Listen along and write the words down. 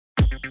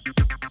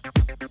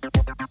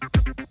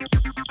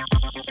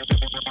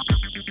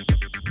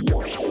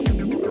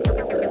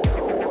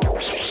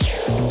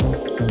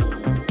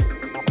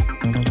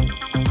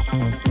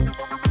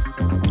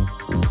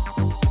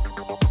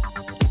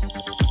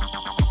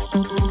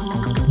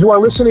You are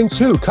listening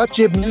to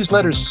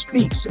CutJibNewsletter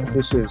Speaks, and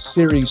this is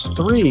Series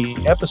 3,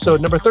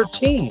 Episode number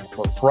 13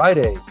 for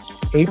Friday,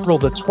 April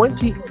the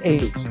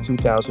 28th,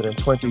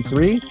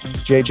 2023.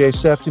 J.J.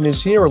 Sefton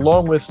is here,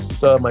 along with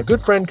my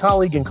good friend,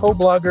 colleague, and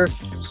co-blogger,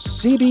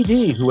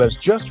 CBD, who has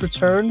just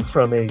returned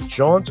from a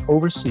jaunt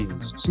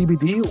overseas.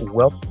 CBD,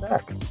 welcome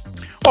back.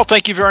 Well,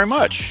 thank you very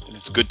much.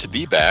 It's good to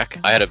be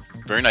back. I had a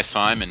very nice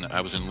time, and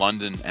I was in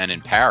London and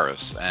in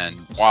Paris, and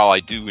while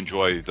I do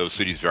enjoy those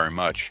cities very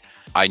much,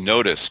 I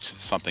noticed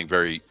something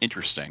very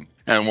interesting,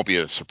 and it won't be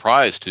a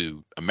surprise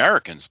to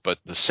Americans, but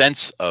the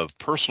sense of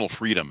personal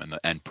freedom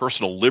and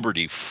personal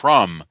liberty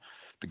from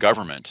the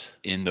government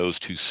in those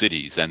two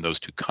cities and those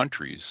two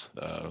countries,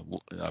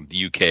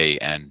 the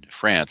UK and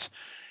France,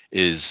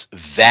 is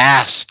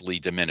vastly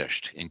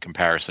diminished in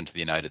comparison to the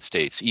United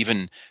States.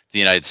 Even the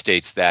United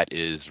States that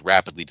is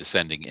rapidly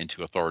descending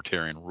into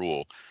authoritarian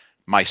rule.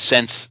 My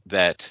sense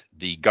that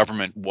the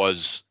government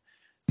was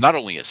not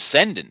only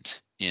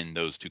ascendant in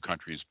those two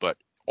countries, but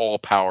all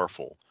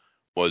powerful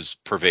was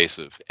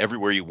pervasive.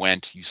 Everywhere you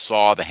went, you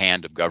saw the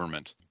hand of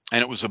government.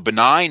 And it was a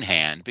benign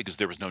hand because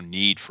there was no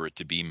need for it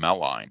to be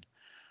malign.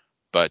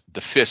 But the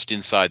fist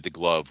inside the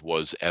glove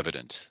was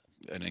evident.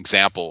 An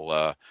example,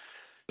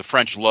 the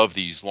French love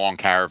these long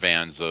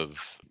caravans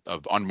of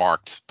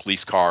unmarked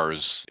police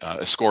cars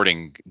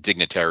escorting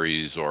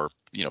dignitaries or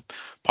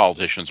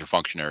politicians or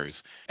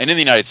functionaries. And in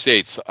the United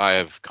States, I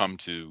have come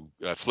to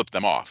flip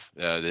them off.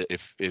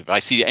 If I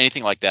see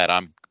anything like that,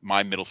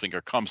 my middle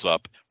finger comes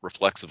up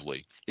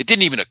reflexively. It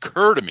didn't even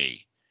occur to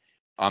me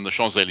on the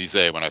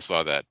Champs-Élysées when I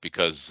saw that,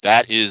 because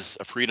that is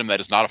a freedom that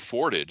is not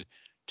afforded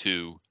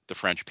to the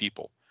French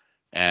people.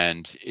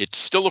 And it's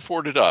still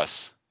afforded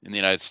us in the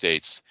United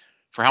States.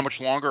 For how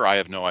much longer, I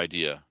have no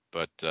idea,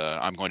 but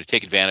I'm going to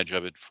take advantage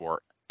of it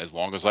for as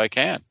long as I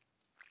can.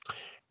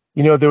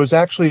 There was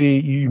actually,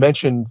 you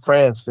mentioned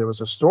France, there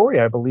was a story,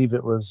 I believe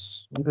it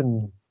was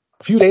even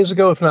a few days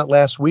ago, if not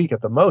last week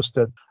at the most,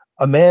 that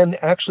a man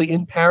actually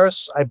in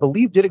Paris, I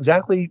believe, did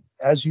exactly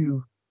as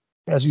you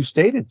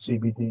stated,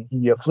 CBD.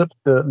 He flipped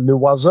the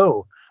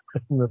oiseau,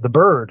 the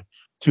bird,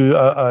 to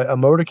a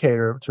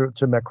motorcader,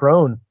 to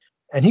Macron,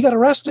 and he got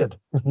arrested.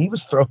 He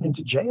was thrown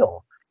into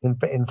jail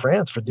in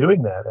France for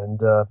doing that.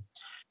 And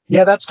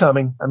yeah, that's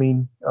coming. I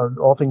mean,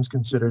 all things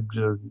considered,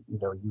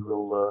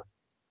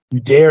 you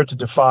dare to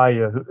defy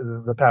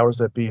the powers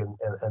that be,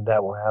 and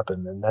that will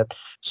happen. And that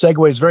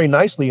segues very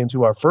nicely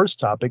into our first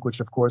topic, which,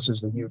 of course,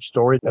 is the huge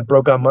story that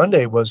broke on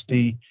Monday, was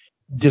the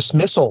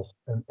dismissal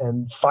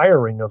and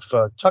firing of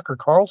Tucker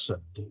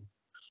Carlson,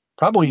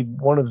 probably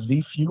one of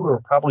the few,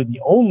 or probably the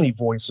only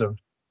voice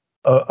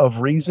of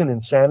reason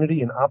and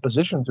sanity in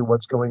opposition to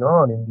what's going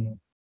on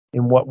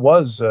in what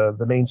was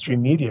the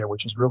mainstream media,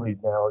 which is really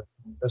now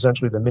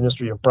essentially the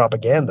Ministry of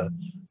Propaganda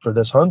for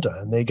this junta.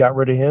 And they got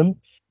rid of him.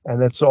 And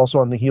that's also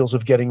on the heels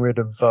of getting rid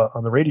of,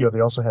 on the radio,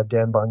 they also had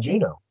Dan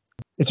Bongino.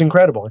 It's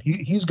incredible.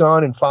 He's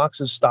gone, and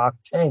Fox's stock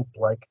tanked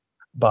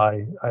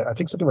by I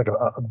think something like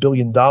 $1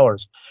 billion.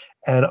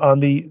 And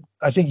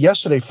I think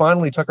yesterday,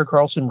 finally, Tucker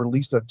Carlson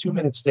released a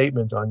 2-minute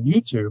statement on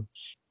YouTube,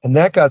 and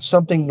that got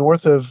something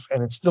north of,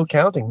 and it's still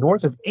counting,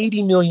 north of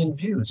 80 million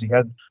views. He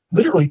had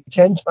literally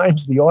 10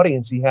 times the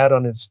audience he had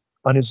on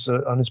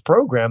his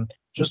program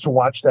just to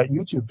watch that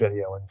YouTube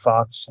video. And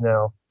Fox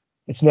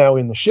it's now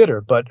in the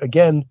shitter. But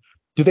again,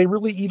 do they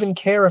really even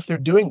care if they're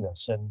doing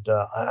this? And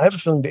I have a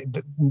feeling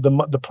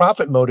the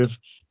profit motive,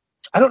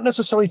 I don't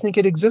necessarily think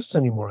it exists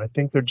anymore. I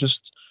think they're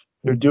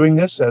doing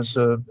this as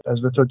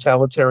the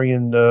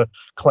totalitarian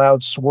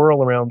clouds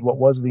swirl around what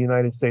was the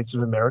United States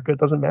of America. It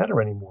doesn't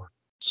matter anymore.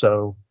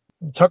 So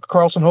Tucker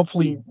Carlson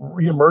hopefully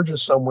reemerges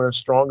somewhere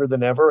stronger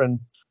than ever,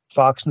 and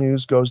Fox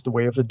News goes the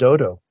way of the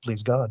dodo.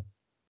 Please God.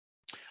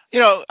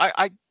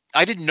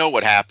 I didn't know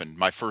what happened.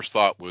 My first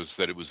thought was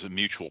that it was a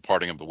mutual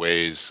parting of the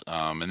ways.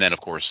 And then, of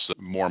course,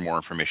 more and more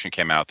information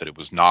came out that it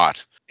was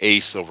not.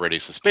 Ace over at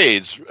Ace of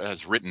Spades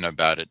has written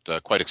about it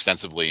quite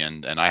extensively.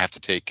 And I have to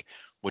take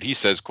what he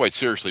says quite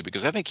seriously,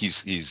 because I think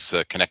he's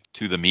connected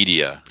to the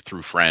media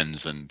through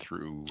friends and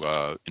through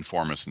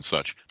informants and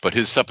such. But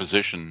his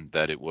supposition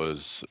that it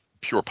was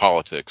pure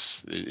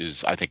politics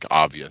is, I think,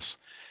 obvious.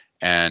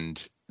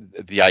 And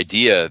the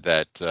idea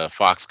that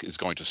Fox is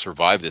going to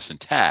survive this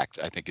intact,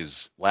 I think,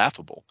 is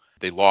laughable.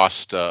 They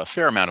lost a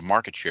fair amount of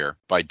market share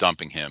by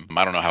dumping him.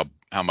 I don't know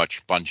how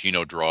much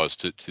Bongino draws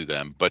to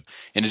them. But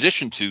in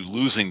addition to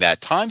losing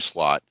that time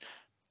slot,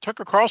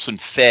 Tucker Carlson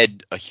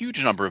fed a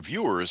huge number of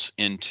viewers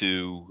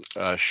into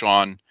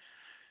Sean,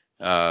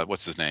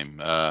 what's his name?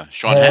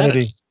 Sean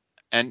Hannity.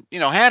 And,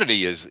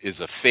 Hannity is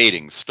a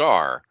fading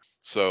star.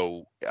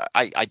 So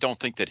I don't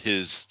think that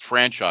his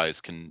franchise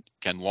can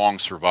long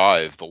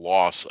survive the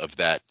loss of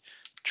that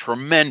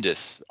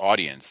tremendous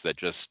audience that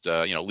just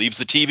leaves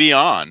the TV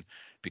on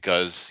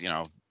because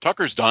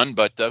Tucker's done,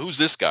 but who's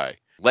this guy?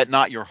 Let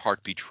not your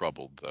heart be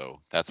troubled,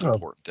 though. That's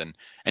important,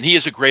 and he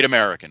is a great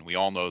American. We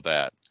all know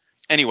that.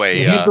 Anyway,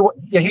 he's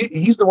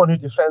the one who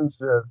defends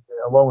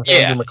along with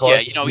Andrew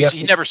McCarthy.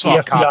 He never saw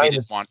a cop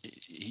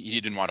he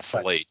didn't want to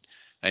fillet.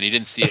 And he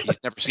didn't see it.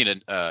 He's never seen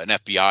an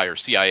FBI or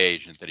CIA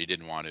agent that he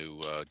didn't want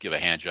to give a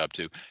hand job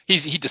to.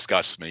 He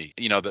disgusts me.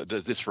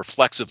 This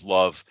reflexive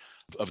love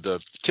of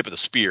the tip of the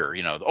spear.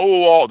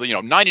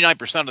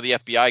 99% of the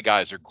FBI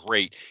guys are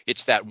great.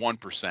 It's that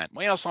 1%.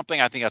 Well,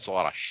 something. I think that's a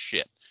lot of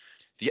shit.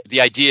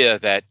 The idea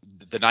that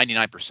the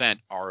 99%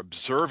 are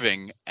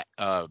observing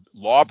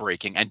law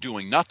breaking and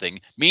doing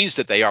nothing means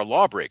that they are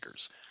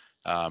lawbreakers.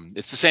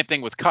 It's the same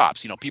thing with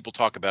cops. People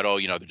talk about,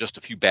 they're just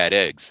a few bad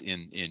eggs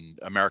in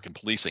American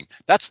policing.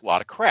 That's a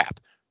lot of crap.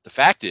 The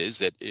fact is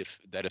that if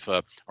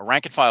a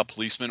rank and file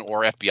policeman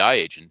or FBI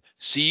agent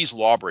sees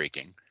law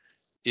breaking,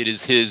 it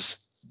is his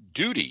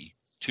duty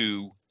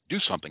to do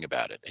something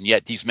about it. And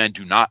yet these men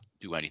do not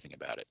do anything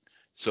about it.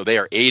 So they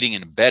are aiding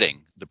and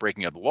abetting the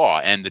breaking of the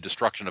law and the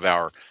destruction of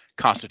our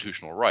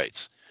constitutional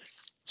rights.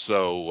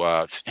 So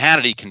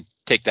Hannity can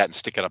take that and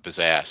stick it up his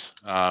ass.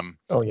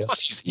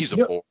 Plus he's a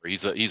bore.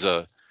 He's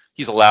a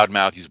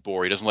loudmouth. He's a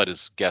bore. He doesn't let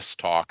his guests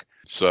talk.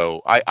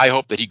 So I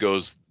hope that he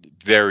goes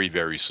very,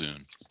 very soon.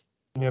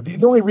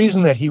 The only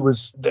reason that he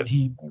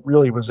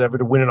really was ever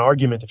to win an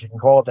argument, if you can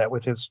call it that,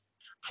 with his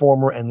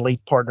former and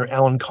late partner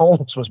Alan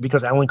Colmes was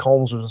because Alan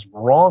Colmes was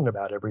wrong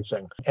about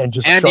everything, and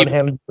even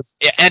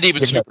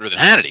stupider than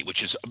Hannity,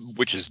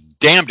 which is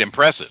damned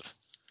impressive.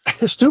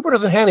 Stupider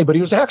than Hannity, but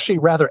he was actually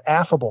rather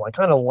affable. I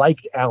kind of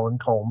liked Alan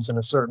Colmes in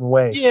a certain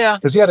way. Yeah,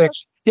 because he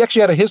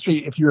actually had a history.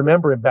 If you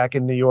remember him back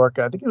in New York,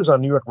 I think he was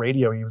on New York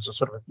radio. He was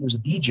a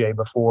DJ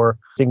before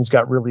things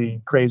got really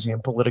crazy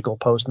and political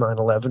post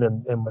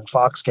 9/11, and when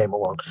Fox came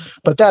along.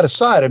 But that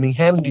aside, I mean,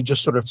 Hannity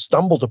just sort of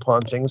stumbled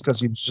upon things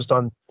because he was just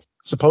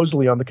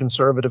supposedly on the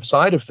conservative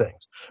side of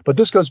things. But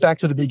this goes back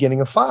to the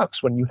beginning of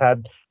Fox, when you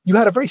had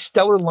a very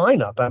stellar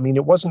lineup. I mean,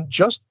 it wasn't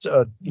just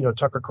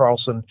Tucker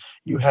Carlson.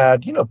 You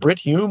had Brit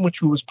Hume,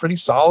 who was pretty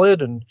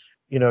solid, and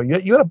you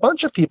had a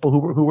bunch of people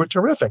who were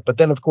terrific. But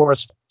then, of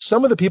course,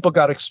 some of the people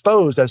got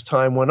exposed as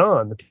time went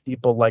on. The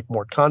people like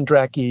Mort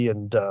Kondracki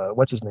and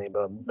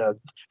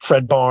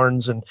Fred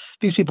Barnes, and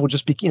these people would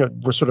just be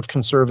were sort of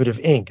conservative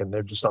ink, and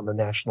they're just on the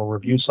National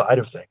Review side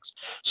of things.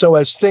 So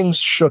as things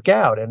shook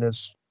out, and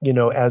as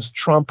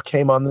Trump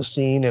came on the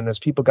scene, and as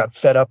people got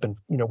fed up and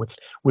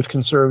with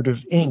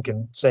conservative ink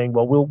and saying,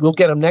 well, we'll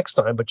get him next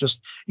time, but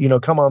just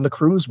come on the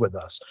cruise with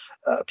us.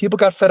 People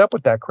got fed up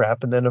with that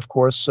crap, and then of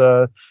course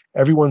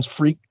everyone's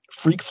freak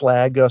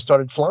flag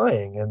started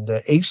flying, and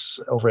Ace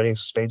over at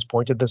Ace of Spades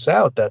pointed this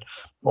out, that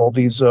all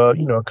these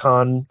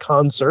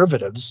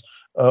conservatives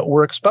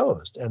were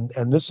exposed,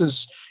 and this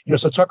is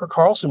so Tucker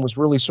Carlson was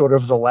really sort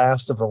of the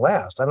last of the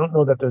last. I don't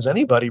know that there's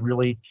anybody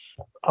really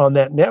on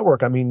that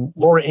network. I mean,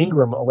 Laura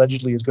Ingraham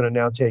allegedly is going to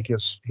now take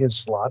his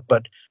slot,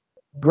 but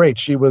great,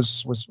 she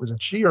was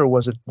it she, or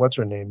was it what's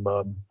her name?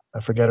 I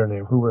forget her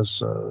name. Who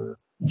was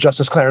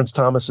Justice Clarence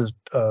Thomas's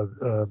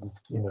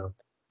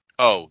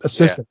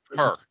assistant?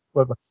 Yeah,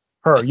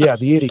 her, yeah,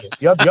 the idiot,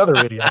 the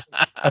other idiot.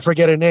 I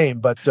forget her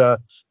name, but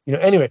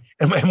anyway,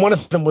 and one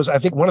of them was, I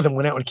think one of them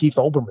went out with Keith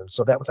Olbermann.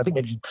 So that was, I think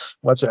maybe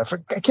what's it?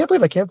 I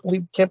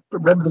can't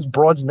remember this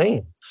broad's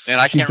name.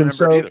 And I can't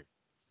remember either.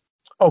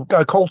 Oh,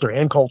 Coulter,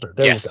 Ann Coulter.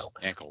 There you go.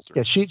 Ann Coulter.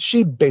 Yeah,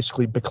 she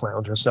basically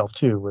beclowned herself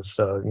too with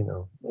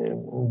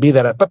be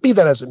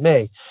that as it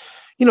may,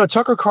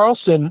 Tucker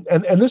Carlson,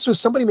 and this was,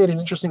 somebody made an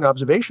interesting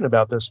observation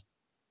about this,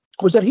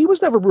 was that he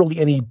was never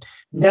really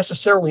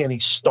necessarily any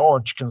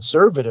staunch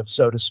conservative,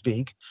 so to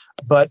speak.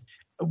 But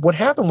what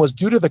happened was,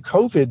 due to the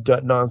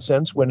COVID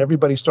nonsense, when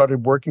everybody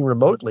started working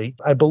remotely,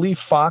 I believe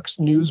Fox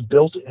News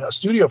built a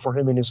studio for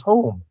him in his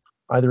home,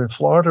 either in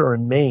Florida or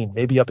in Maine,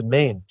 maybe up in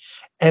Maine.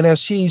 And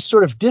as he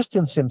sort of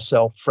distanced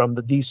himself from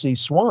the DC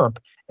swamp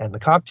and the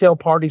cocktail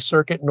party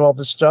circuit and all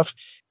this stuff,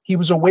 he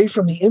was away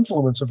from the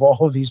influence of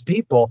all of these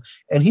people,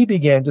 and he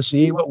began to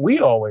see what we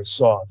always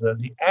saw,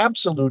 the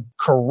absolute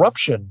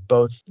corruption,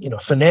 both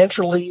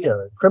financially,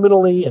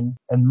 criminally, and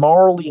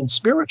morally and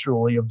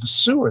spiritually, of the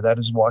sewer that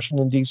is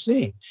Washington,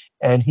 D.C.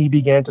 And he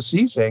began to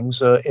see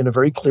things in a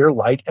very clear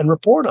light and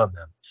report on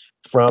them,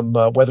 from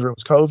whether it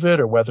was COVID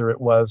or whether it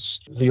was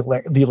the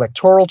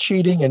electoral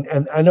cheating.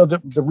 And I know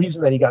that the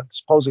reason that he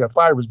supposedly got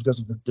fired was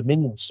because of the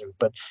Dominion suit,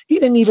 but he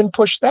didn't even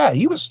push that.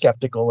 He was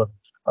skeptical of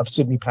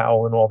Sidney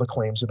Powell and all the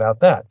claims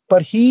about that.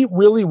 But he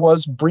really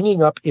was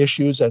bringing up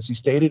issues, as he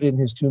stated in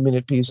his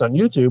 2-minute piece on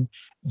YouTube,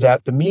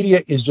 that the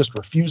media is just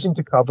refusing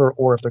to cover,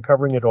 or if they're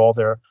covering it all,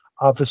 they're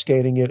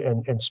obfuscating it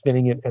and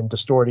spinning it and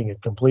distorting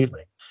it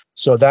completely.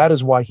 So that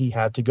is why he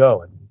had to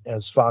go. And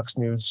as Fox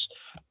News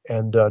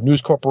and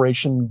News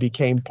Corporation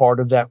became part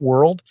of that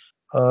world,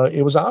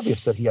 it was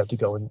obvious that he had to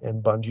go,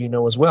 and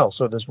Bongino as well.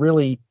 So there's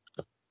really,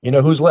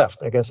 who's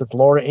left? I guess it's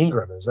Laura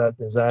Ingraham. Is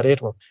that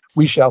it? Well,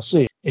 we shall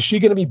see. Is she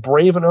going to be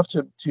brave enough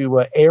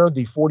to air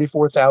the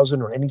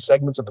 44,000 or any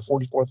segments of the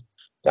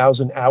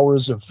 44,000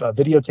 hours of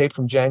videotape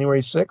from January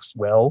 6th?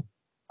 Well,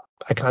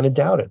 I kind of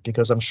doubt it,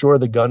 because I'm sure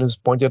the gun is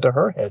pointed to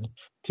her head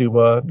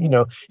to,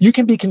 you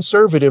can be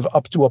conservative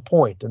up to a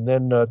point and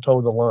then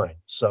toe the line.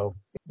 So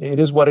it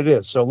is what it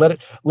is. So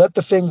let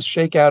the things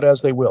shake out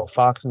as they will.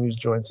 Fox News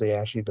joins the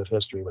ash heap of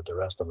history with the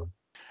rest of them.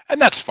 And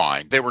that's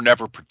fine. They were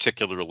never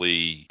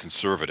particularly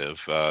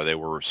conservative. They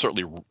were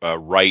certainly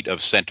right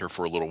of center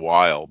for a little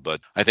while, but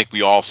I think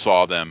we all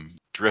saw them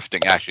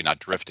drifting, actually not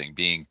drifting,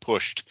 being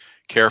pushed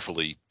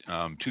carefully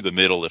to the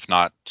middle, if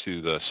not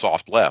to the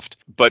soft left.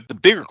 But the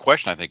bigger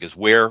question, I think, is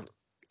where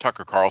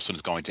Tucker Carlson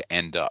is going to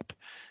end up.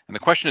 And the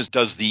question is,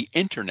 does the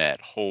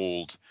internet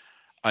hold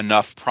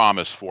enough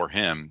promise for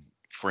him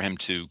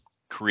to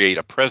create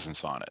a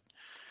presence on it?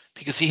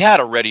 Because he had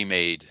a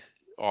ready-made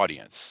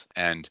audience.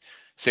 And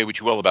say what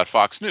you will about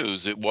Fox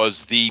News, it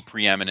was the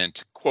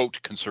preeminent,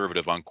 quote,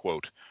 conservative,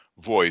 unquote,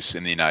 voice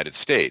in the United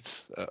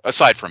States,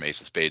 aside from Ace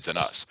of Spades and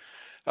us.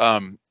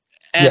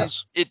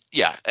 Yes.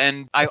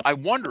 And I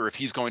wonder if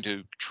he's going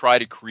to try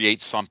to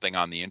create something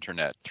on the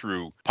internet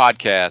through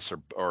podcasts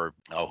or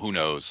who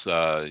knows,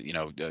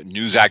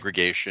 news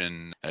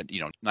aggregation,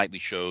 nightly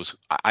shows.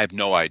 I have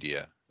no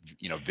idea.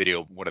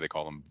 Video. What do they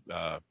call them?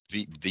 What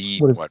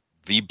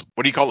do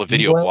you call a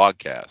video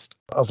blogcast?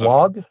 A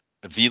vlog?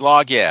 A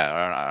vlog?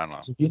 Yeah, I don't know.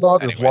 It's a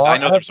vlog or vlog. I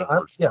know there's a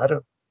word. I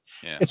don't.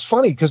 Yeah. It's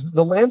funny because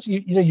the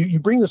you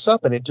bring this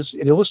up and it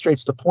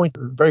illustrates the point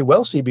very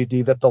well,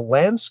 CBD, that the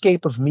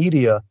landscape of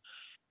media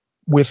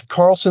with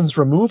Carlson's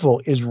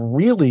removal is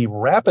really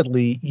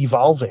rapidly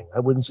evolving. I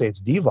wouldn't say it's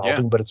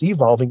devolving, but it's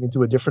evolving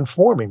into a different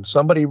form. I mean,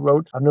 somebody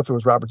wrote, I don't know if it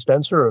was Robert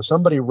Spencer or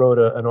somebody wrote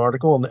an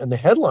article, and the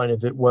headline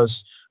of it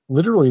was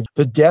literally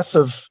the death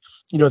of,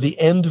 the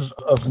end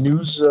of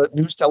news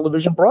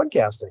television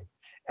broadcasting.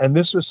 And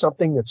this was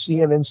something that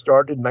CNN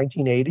started in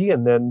 1980,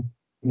 and then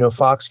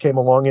Fox came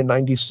along in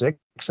 96,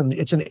 and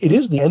it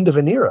is the end of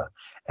an era.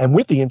 And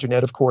with the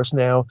internet, of course,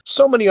 now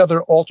so many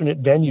other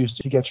alternate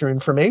venues to get your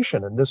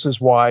information. And this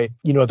is why,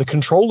 the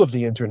control of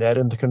the internet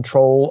and the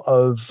control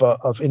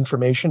of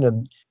information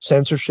and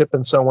censorship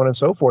and so on and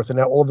so forth. And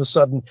now all of a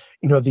sudden,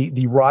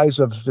 the rise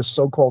of this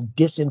so-called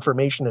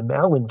disinformation and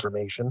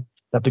malinformation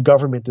that the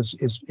government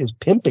is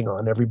pimping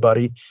on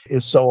everybody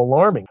is so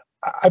alarming.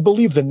 I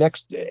believe the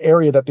next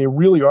area that they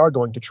really are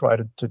going to try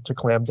to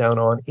clamp down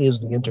on is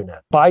the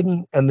internet.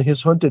 Biden and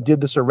his junta did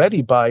this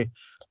already by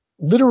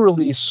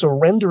literally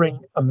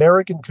surrendering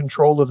American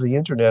control of the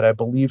internet, I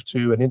believe,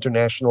 to an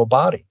international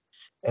body.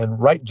 And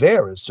right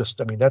there is just,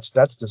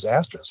 that's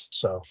disastrous.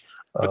 So,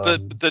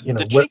 but the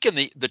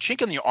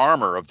chink in the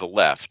armor of the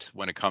left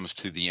when it comes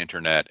to the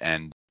internet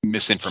and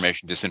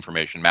misinformation,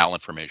 disinformation,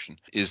 malinformation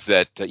is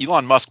that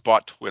Elon Musk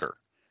bought Twitter.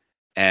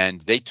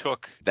 And they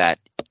took that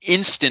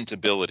instant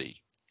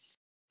ability,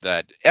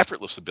 that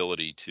effortless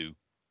ability to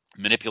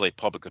manipulate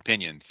public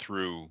opinion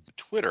through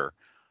Twitter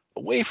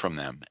away from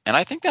them. And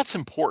I think that's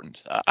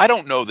important. I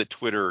don't know that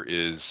Twitter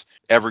is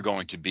ever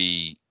going to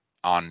be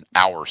on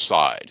our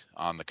side,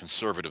 on the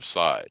conservative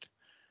side,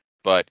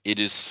 but it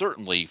is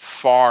certainly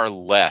far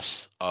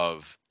less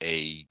of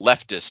a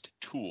leftist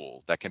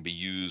tool that can be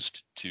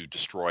used to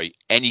destroy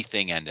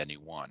anything and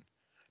anyone.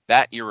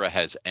 That era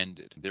has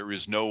ended. There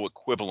is no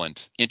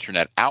equivalent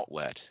internet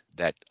outlet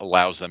that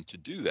allows them to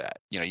do that.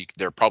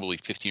 There are probably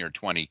 15 or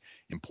 20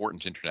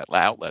 important internet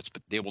outlets,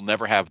 but they will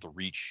never have the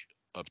reach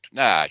of.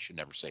 I should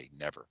never say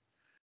never,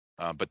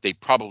 but they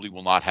probably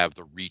will not have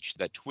the reach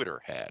that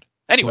Twitter had.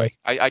 Anyway,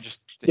 right.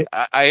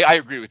 I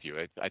agree with you.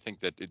 I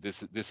think that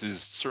this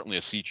is certainly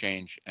a sea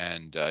change,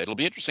 and it'll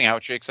be interesting how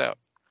it shakes out.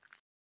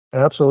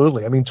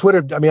 Absolutely.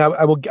 Twitter,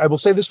 I will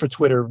say this for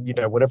Twitter,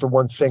 whatever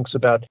one thinks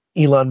about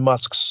Elon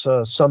Musk's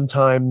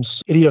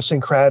sometimes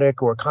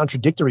idiosyncratic or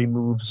contradictory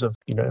moves of,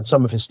 and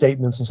some of his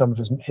statements and some of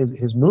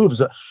his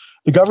moves,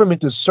 the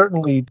government is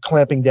certainly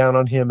clamping down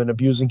on him and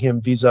abusing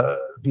him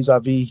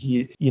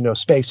vis-a-vis,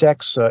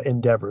 SpaceX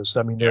endeavors.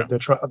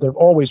 They're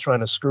always trying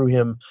to screw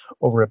him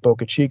over at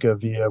Boca Chica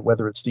via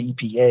whether it's the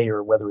EPA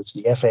or whether it's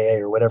the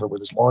FAA or whatever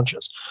with his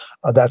launches.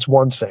 That's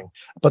one thing.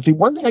 But the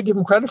one thing I give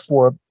him credit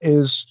for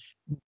is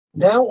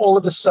now, all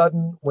of a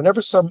sudden,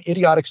 whenever some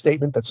idiotic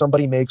statement that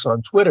somebody makes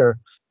on Twitter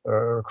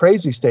or a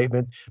crazy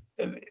statement,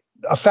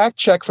 a fact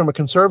check from a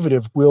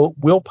conservative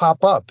will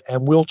pop up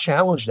and will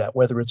challenge that,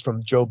 whether it's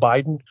from Joe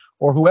Biden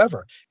or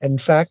whoever. And in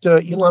fact,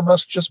 Elon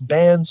Musk just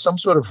banned some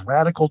sort of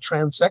radical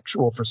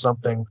transsexual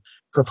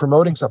for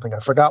promoting something. I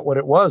forgot what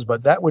it was,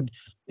 but that would,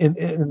 in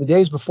the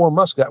days before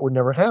Musk, that would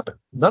never happen.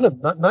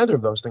 Neither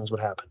of those things would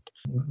happen.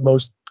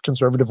 Most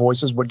conservative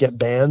voices would get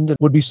banned and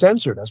would be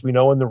censored, as we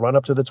know in the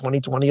run-up to the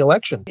 2020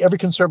 election. Every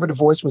conservative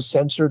voice was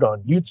censored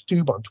on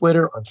YouTube, on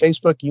Twitter, on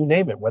Facebook, you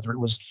name it, whether it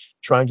was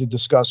trying to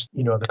discuss,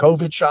 the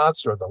COVID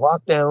shots or the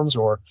lockdowns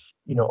or,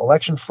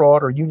 election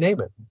fraud or you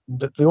name it.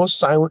 Those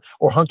silent,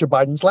 or Hunter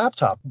Biden's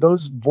laptop,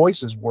 those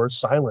voices were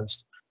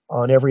silenced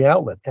on every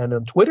outlet. And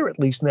on Twitter, at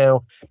least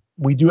now,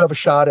 we do have a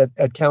shot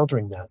at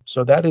countering that.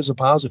 So that is a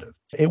positive.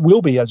 It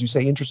will be, as you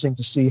say, interesting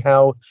to see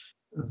how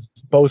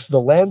both the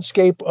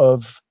landscape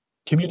of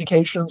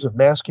communications, of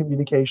mass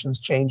communications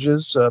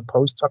changes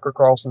post Tucker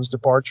Carlson's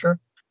departure,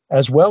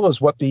 as well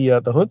as what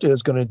the junta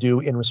is going to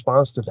do in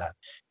response to that.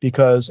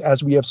 Because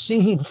as we have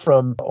seen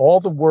from all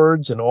the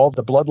words and all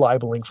the blood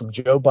libeling from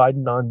Joe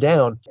Biden on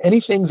down,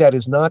 anything that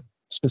is not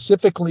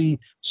specifically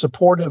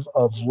supportive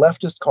of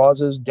leftist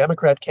causes,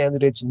 Democrat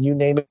candidates, and you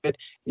name it,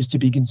 is to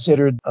be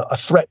considered a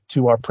threat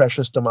to our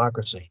precious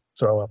democracy.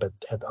 Throw up on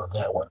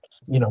that one.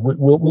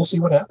 We'll see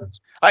what happens.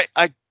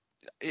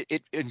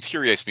 It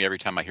infuriates me every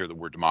time I hear the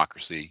word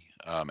democracy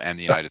and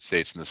the United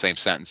States in the same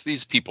sentence.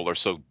 These people are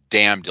so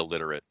damned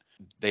illiterate.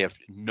 They have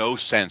no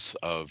sense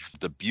of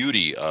the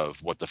beauty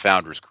of what the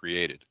founders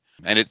created.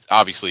 And it's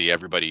obviously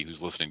everybody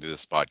who's listening to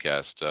this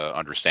podcast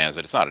understands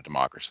that it's not a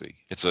democracy.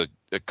 It's a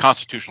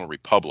constitutional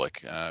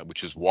republic,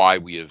 which is why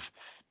we have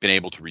been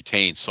able to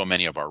retain so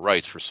many of our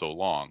rights for so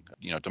long.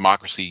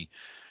 Democracy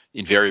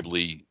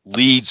invariably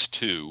leads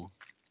to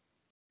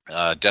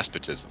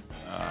despotism.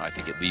 I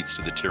think it leads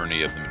to the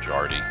tyranny of the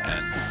majority.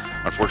 And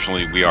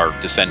unfortunately, we are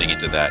descending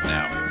into that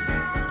now.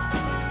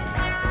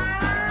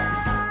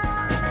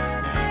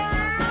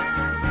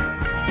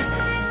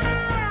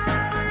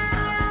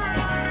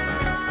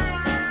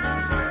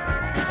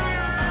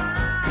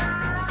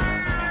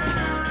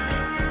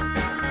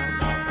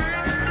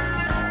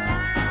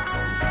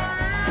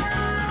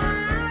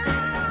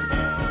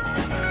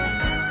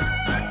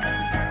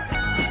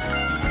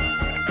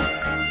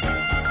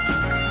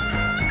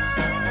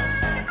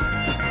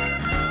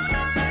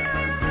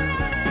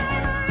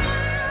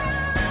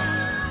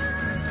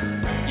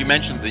 You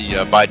mentioned the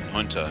Biden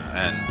junta,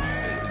 and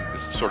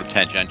this is sort of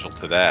tangential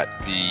to that.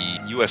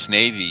 The U.S.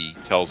 Navy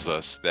tells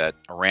us that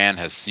Iran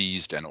has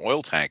seized an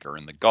oil tanker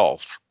in the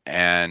Gulf,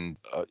 and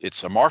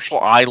it's a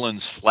Marshall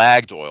Islands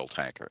flagged oil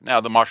tanker.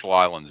 Now, the Marshall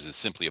Islands is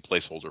simply a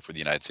placeholder for the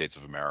United States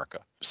of America.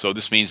 So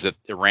this means that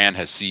Iran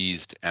has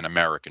seized an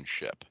American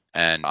ship.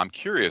 And I'm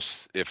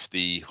curious if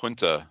the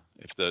junta,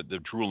 if the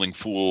drooling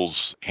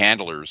fools,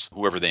 handlers,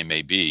 whoever they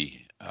may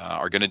be,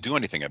 are going to do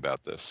anything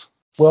about this.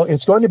 Well,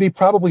 it's going to be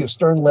probably a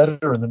stern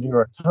letter in the New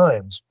York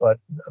Times. But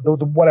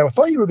what I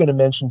thought you were going to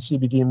mention,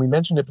 CBD, and we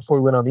mentioned it before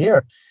we went on the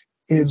air,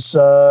 is,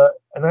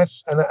 and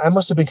I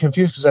must have been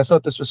confused because I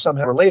thought this was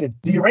somehow related.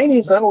 The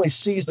Iranians not only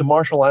seized the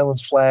Marshall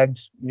Islands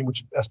flagged,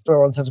 which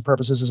for all intents and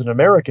purposes is an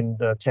American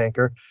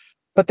tanker,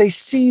 but they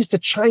seized a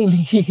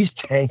Chinese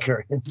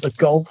tanker in the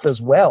Gulf as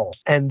well.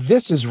 And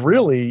this is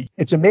really,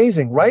 it's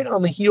amazing. Right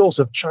on the heels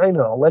of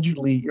China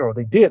allegedly,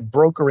 they did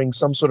brokering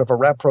some sort of a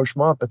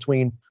rapprochement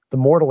between the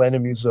mortal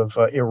enemies of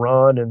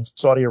Iran and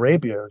Saudi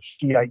Arabia,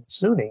 Shiite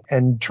Sunni,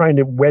 and trying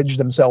to wedge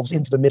themselves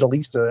into the Middle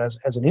East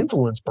as an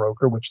influence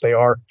broker, which they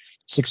are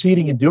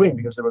succeeding in doing,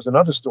 because there was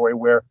another story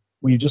where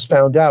we just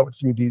found out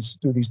through these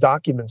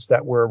documents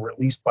that were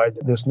released by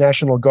this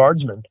National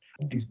Guardsman,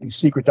 these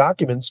secret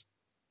documents,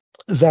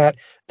 that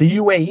the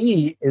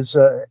UAE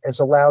has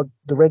allowed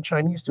the Red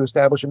Chinese to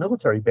establish a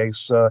military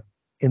base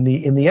in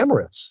the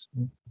Emirates.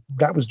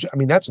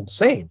 That's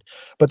insane.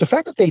 But the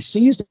fact that they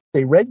seized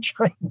a Red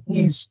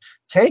Chinese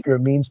tanker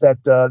means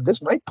that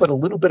this might put a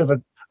little bit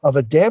of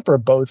a damper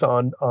both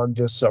on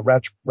this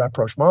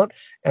rapprochement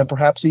and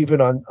perhaps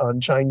even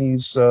on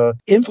Chinese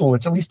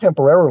influence, at least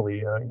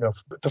temporarily.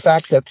 The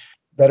fact that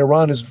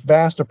Iran is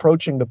fast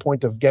approaching the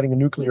point of getting a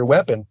nuclear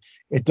weapon,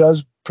 it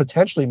does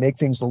potentially make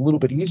things a little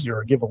bit easier,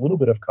 or give a little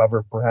bit of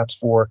cover perhaps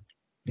for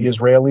the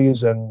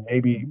Israelis and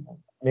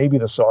maybe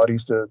the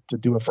Saudis to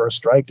do a first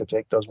strike to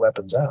take those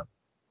weapons out.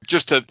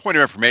 Just a point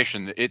of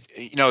information,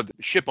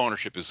 ship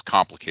ownership is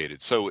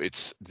complicated. So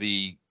it's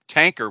the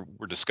tanker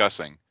we're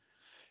discussing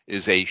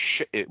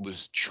it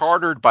was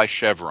chartered by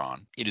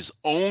Chevron. It is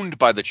owned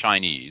by the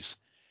Chinese,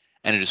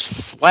 and it is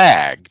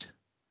flagged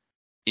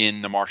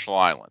in the Marshall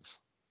Islands.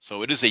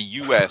 So it is a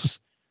U.S.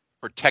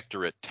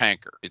 protectorate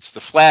tanker. It's the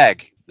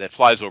flag that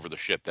flies over the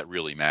ship that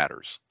really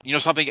matters.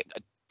 Something,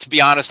 to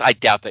be honest, I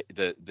doubt that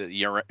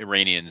the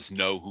Iranians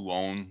know who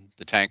own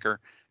the tanker.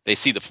 They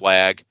see the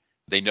flag.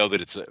 They know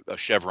that it's a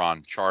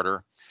Chevron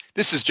charter.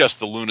 This is just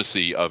the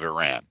lunacy of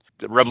Iran.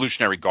 The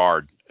Revolutionary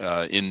Guard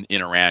in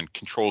Iran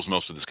controls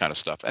most of this kind of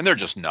stuff, and they're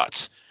just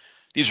nuts.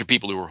 These are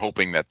people who are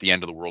hoping that the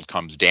end of the world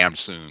comes damn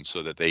soon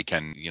so that they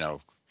can,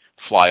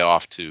 fly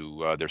off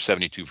to their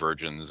 72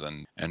 virgins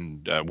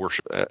and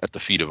worship at the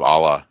feet of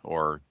Allah.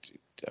 Or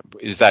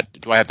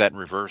do I have that in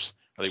reverse?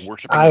 Are they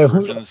worshiping the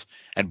virgins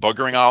and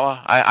buggering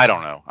Allah? I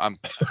don't know.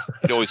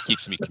 It always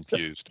keeps me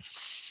confused.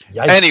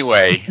 Yikes.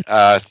 Anyway,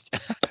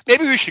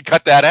 maybe we should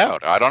cut that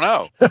out. I don't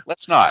know.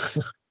 Let's not.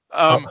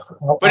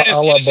 But it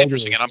is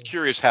interesting, and I'm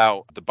curious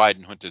how the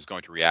Biden junta is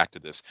going to react to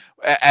this.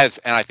 And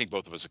I think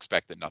both of us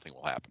expect that nothing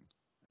will happen.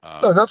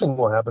 No, nothing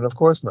will happen. Of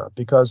course not,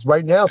 because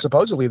right now,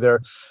 supposedly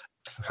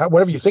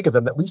whatever you think of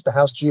them, at least the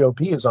House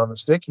GOP is on the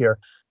stick here.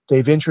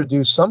 They've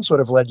introduced some sort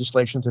of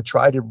legislation to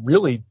try to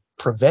really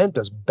prevent,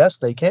 as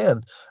best they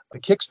can, the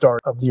kickstart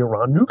of the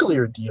Iran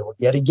nuclear deal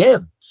yet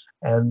again.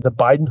 And the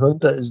Biden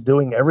junta is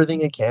doing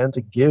everything it can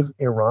to give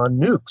Iran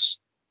nukes.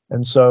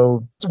 And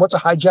so what's a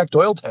hijacked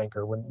oil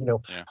tanker when,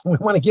 we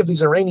want to give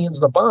these Iranians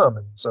the bomb?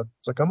 And so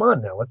come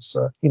on now, let's,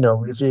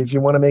 if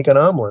you want to make an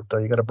omelet,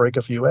 you got to break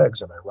a few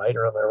eggs. Am I right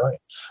or am I right?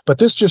 But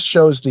this just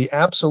shows the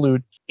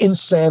absolute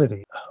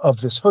insanity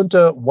of this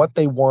junta, what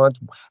they want,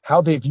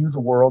 how they view the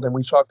world. And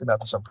we've talked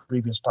about this on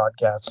previous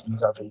podcasts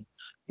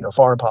vis-a-vis,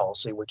 foreign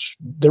policy, which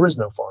there is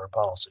no foreign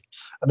policy.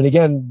 I mean,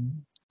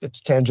 again,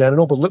 it's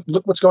tangential, but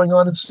look what's going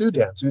on in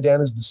Sudan.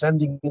 Sudan is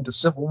descending into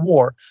civil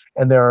war,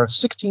 and there are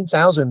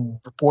 16,000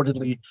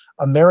 reportedly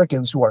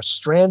Americans who are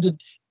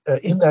stranded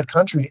in that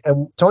country.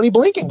 And Tony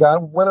Blinken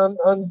went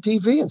on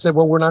TV and said,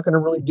 well, we're not going to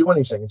really do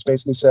anything. It's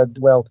basically said,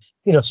 well,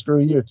 screw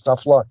you. It's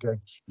tough luck.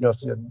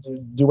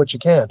 Do what you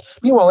can.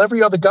 Meanwhile,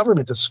 every other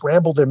government has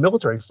scrambled their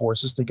military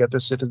forces to get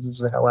their citizens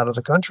the hell out of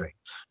the country.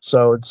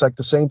 So it's like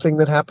the same thing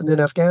that happened in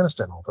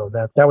Afghanistan, although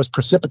that was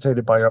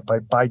precipitated by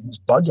Biden's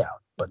bug out.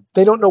 But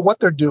they don't know what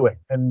they're doing.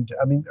 And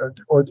I mean,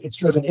 or it's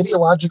driven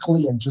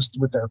ideologically and just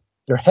with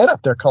their head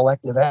up their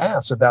collective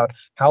ass about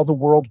how the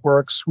world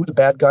works, who the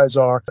bad guys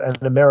are,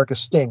 and America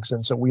stinks.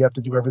 And so we have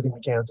to do everything we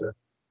can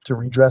to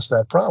redress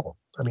that problem.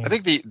 I mean, I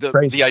think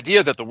the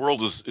idea that the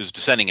world is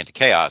descending into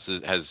chaos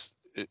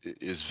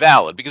is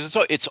valid, because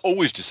it's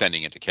always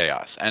descending into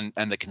chaos, and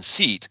the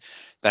conceit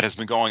that has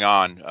been going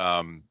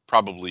on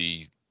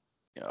probably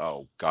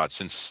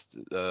since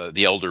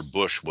the elder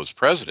Bush was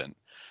president,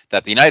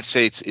 that the United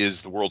States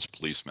is the world's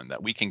policeman,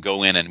 that we can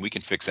go in and we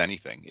can fix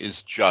anything,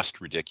 is just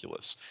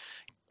ridiculous.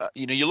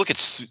 You look at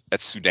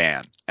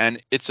Sudan, and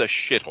it's a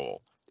shithole.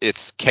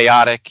 It's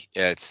chaotic.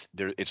 It's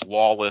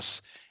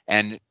lawless,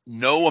 and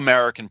no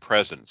American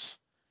presence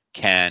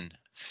can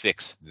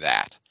fix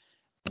that.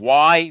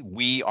 Why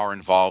we are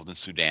involved in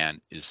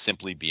Sudan is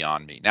simply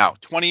beyond me. Now,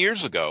 20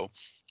 years ago,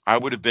 I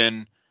would have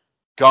been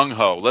gung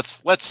ho.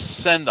 Let's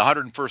send the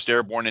 101st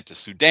Airborne into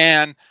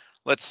Sudan.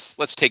 Let's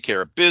take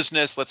care of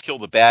business. Let's kill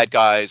the bad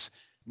guys,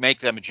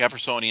 make them a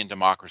Jeffersonian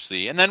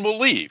democracy, and then we'll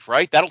leave.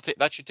 Right?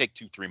 That should take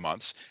 2-3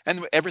 months,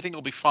 and everything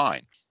will be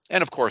fine.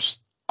 And of course,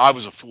 I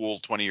was a fool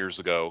 20 years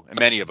ago, and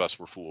many of us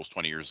were fools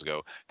 20 years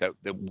ago that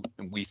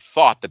we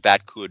thought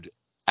that could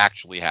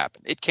actually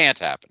happen. It can't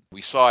happen.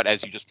 We saw it,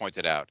 as you just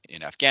pointed out,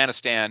 in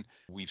Afghanistan.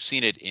 We've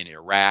seen it in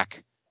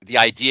Iraq. The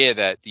idea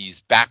that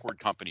these backward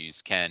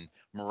companies can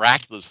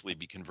miraculously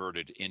be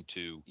converted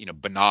into,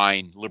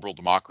 benign liberal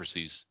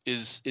democracies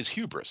is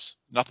hubris.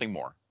 Nothing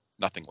more,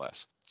 nothing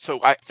less. So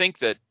I think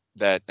that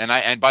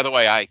and by the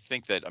way, I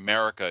think that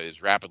America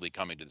is rapidly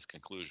coming to this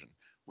conclusion.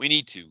 We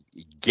need to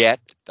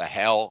get the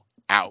hell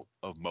out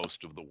of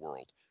most of the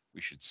world. We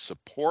should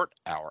support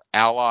our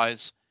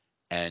allies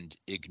and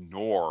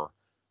ignore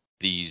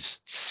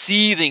these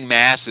seething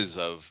masses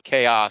of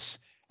chaos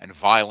and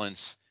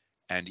violence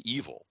and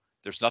evil.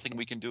 There's nothing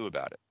we can do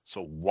about it.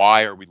 So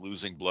why are we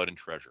losing blood and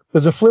treasure?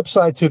 There's a flip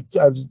side to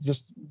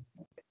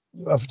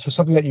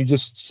something that you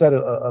just said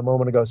a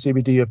moment ago,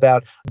 CBD,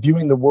 about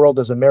viewing the world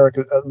as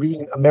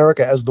viewing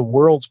America as the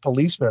world's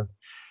policeman.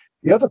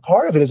 The other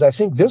part of it is, I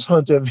think this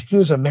hunter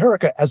views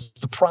America as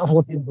the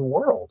problem in the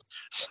world.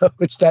 So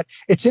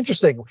it's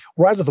interesting.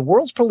 We're either the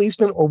world's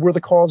policeman or we're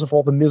the cause of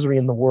all the misery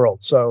in the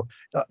world. So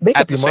make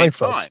up your mind,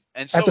 folks.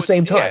 At the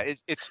same time. Yeah,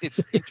 it's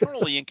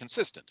internally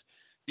inconsistent.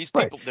 These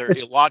people, right. They're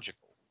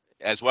illogical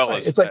as well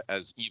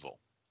as evil.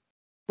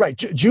 Right.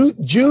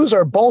 Jews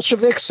are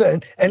Bolsheviks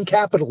and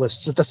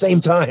capitalists at the same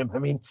time. I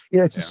mean,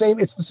 it's the same.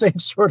 It's the same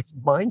sort of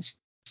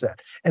mindset,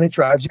 and it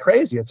drives you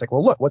crazy. It's like,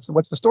 well, look,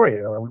 what's the story?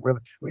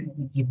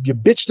 You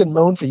bitched and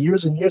moaned for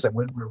years and years that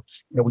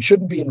we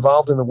shouldn't be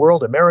involved in the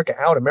world. America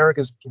out.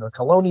 America's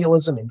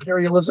colonialism,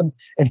 imperialism,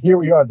 and here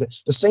we are.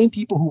 The same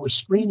people who were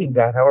screaming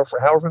that, for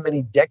however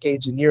many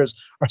decades and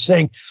years, are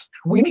saying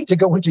we need to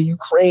go into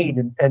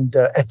Ukraine and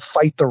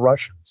fight the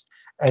Russians.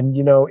 And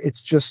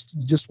it's just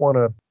you just want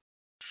to.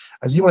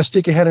 As you want to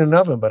stick your head in an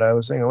oven, but I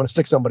was saying I want to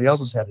stick somebody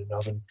else's head in an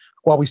oven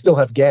while we still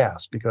have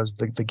gas, because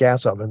the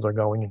gas ovens are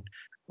going, and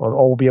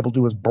all we'll be able to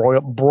do is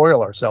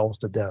broil ourselves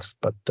to death.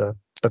 But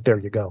there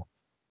you go.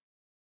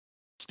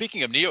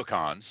 Speaking of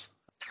neocons,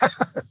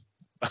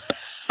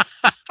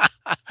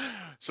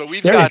 so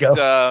we've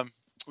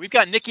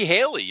got Nikki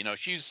Haley.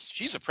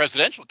 She's a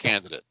presidential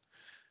candidate,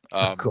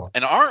 cool.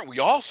 And aren't we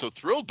all so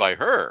thrilled by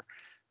her?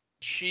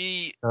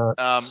 She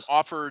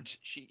offered.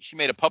 She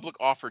made a public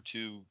offer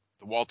to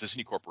the Walt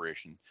Disney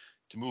Corporation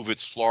to move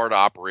its Florida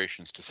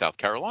operations to South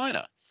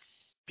Carolina,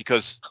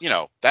 because,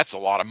 that's a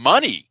lot of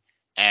money.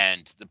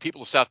 And the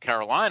people of South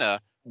Carolina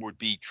would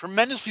be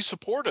tremendously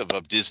supportive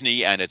of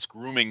Disney and its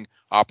grooming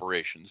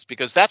operations,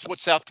 because that's what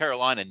South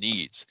Carolina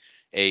needs.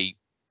 A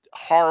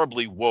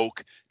horribly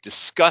woke,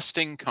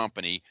 disgusting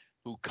company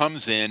who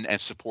comes in and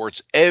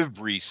supports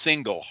every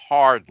single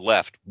hard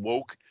left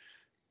woke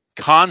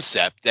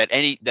concept that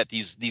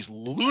these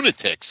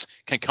lunatics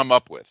can come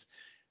up with.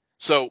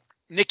 So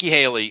Nikki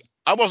Haley,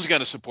 I wasn't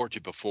going to support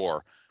you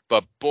before,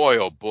 but boy,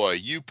 oh boy,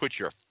 you put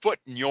your foot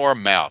in your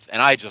mouth,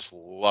 and I just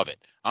love it.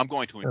 I'm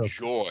going to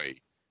enjoy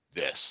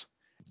this.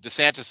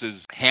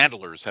 DeSantis's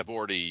handlers have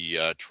already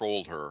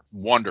trolled her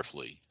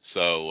wonderfully,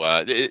 so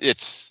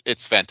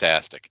it's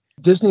fantastic.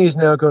 Disney is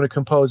now going to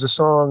compose a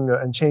song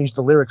and change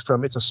the lyrics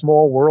from "It's a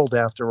small world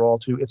after all"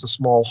 to "It's a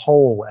small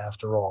hole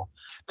after all."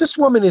 This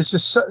woman is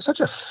just such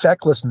a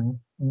feckless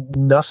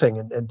nothing.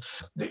 And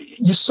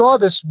you saw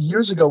this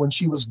years ago when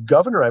she was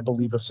governor, I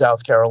believe, of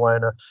South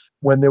Carolina,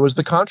 when there was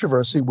the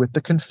controversy with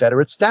the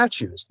Confederate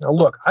statues. Now,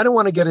 look, I don't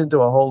want to get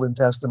into a whole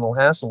intestinal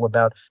hassle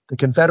about the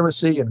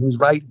Confederacy and who's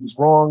right, who's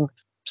wrong.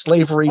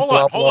 slavery, Hold on,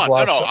 blah, hold blah,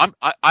 on. blah. No,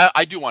 no, So,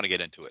 I do want to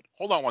get into it.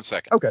 Hold on one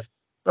second. okay.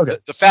 Okay.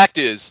 The fact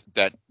is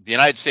that the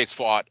United States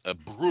fought a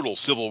brutal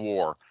civil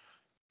war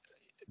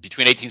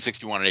between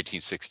 1861 and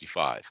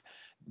 1865.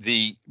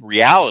 The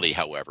reality,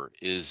 however,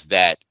 is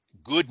that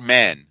good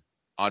men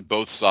on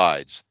both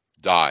sides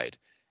died.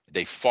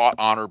 They fought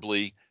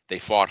honorably, they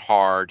fought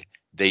hard,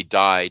 they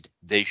died.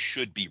 They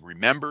should be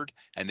remembered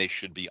and they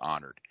should be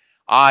honored.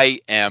 I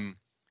am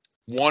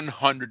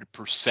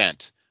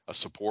 100% a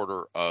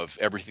supporter of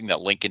everything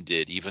that Lincoln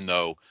did, even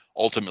though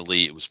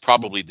ultimately it was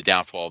probably the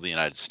downfall of the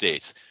United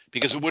States,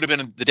 because it would have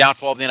been the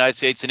downfall of the United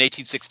States in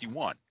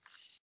 1861.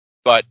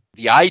 But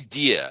the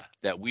idea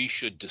that we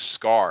should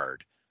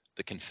discard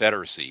the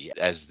Confederacy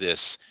as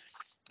this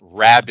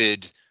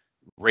rabid,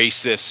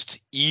 racist,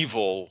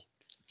 evil,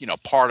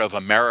 part of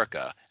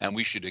America, and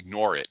we should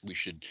ignore it. We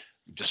should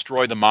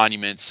destroy the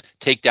monuments,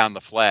 take down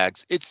the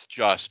flags. It's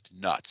just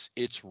nuts.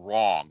 It's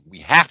wrong. We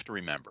have to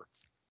remember,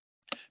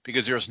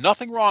 because there's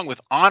nothing wrong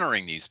with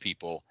honoring these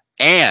people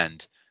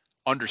and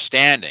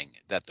understanding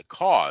that the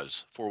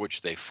cause for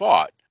which they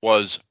fought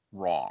was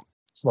wrong.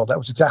 Well, that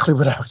was exactly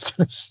what I was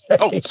going to say.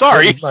 Oh,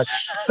 sorry.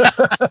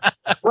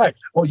 Right.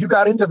 Well, you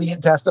got into the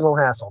intestinal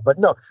hassle, but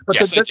no. But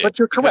yes, I did, but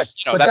you're correct.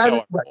 Because, that's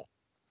how right.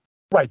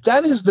 Right.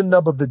 That is the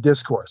nub of the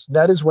discourse.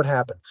 That is what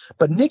happened.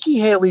 But Nikki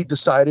Haley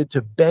decided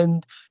to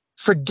bend,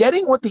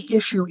 forgetting what the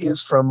issue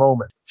is for a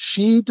moment.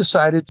 She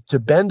decided to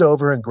bend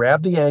over and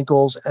grab the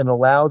ankles and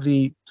allow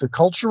the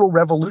cultural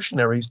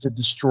revolutionaries to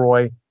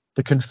destroy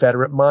the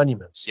Confederate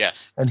monuments.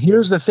 Yes. And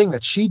here's the thing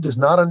that she does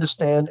not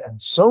understand,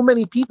 and so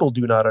many people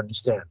do not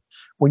understand.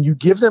 When you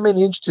give them an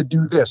inch to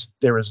do this,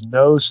 there is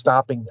no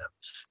stopping them.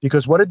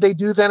 Because what did they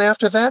do then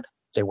after that?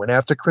 They went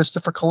after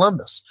Christopher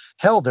Columbus.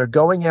 Hell, they're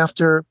going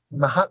after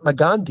Mahatma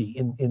Gandhi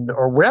in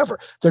or wherever.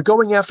 They're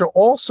going after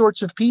all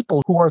sorts of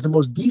people who are the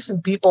most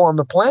decent people on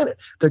the planet.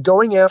 They're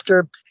going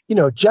after,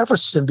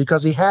 Jefferson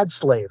because he had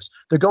slaves.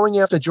 They're going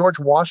after George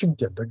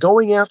Washington. They're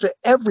going after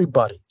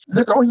everybody.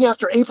 They're going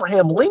after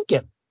Abraham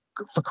Lincoln,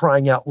 for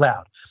crying out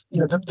loud.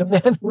 The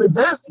man who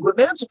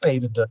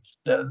emancipated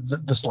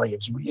the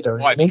slaves, Why?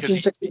 in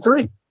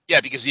 1863.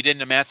 Because he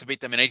didn't emancipate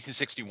them in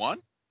 1861?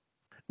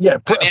 Yeah,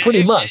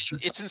 pretty much.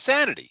 It's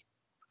insanity.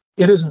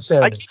 It is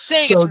insanity. I keep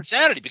saying it's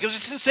insanity because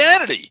it's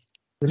insanity.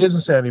 It is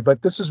insanity,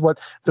 but this is what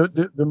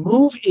the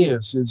move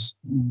is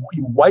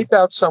you wipe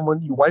out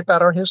someone, you wipe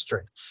out our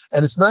history.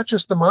 And it's not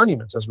just the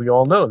monuments, as we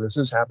all know. This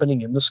is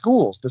happening in the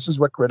schools. This is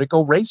what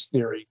critical race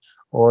theory,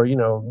 or,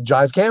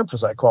 jive camp,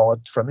 as I call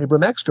it, from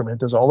Ibram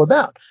Excrement, is all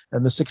about.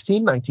 And the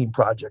 1619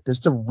 Project is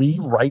to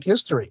rewrite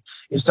history,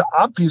 is to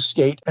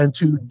obfuscate and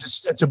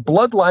to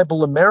blood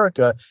libel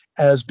America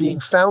as being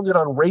founded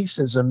on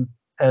racism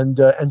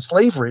and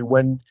slavery,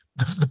 when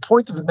the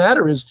point of the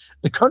matter is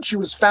the country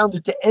was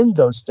founded to end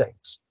those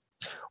things.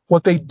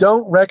 What they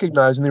don't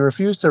recognize, and they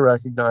refuse to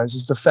recognize,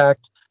 is the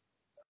fact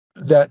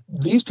that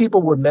these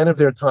people were men of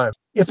their time.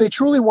 If they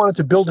truly wanted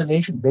to build a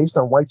nation based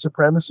on white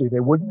supremacy, they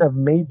wouldn't have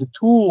made the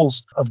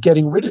tools of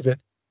getting rid of it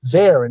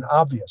there and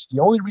obvious.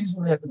 The only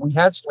reason that we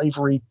had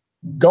slavery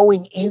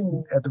going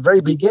in at the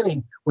very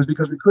beginning was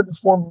because we couldn't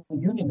form a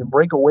union and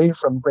break away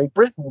from Great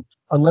Britain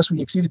unless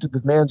we acceded to the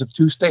demands of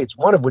two states,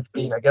 one of which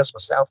being, I guess,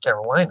 was South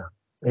Carolina.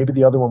 Maybe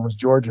the other one was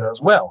Georgia as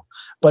well.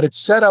 But it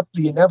set up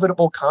the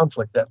inevitable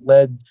conflict that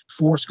led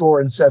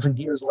 7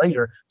 years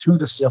later to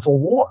the Civil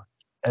War.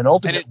 And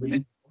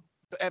ultimately...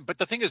 But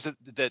the thing is that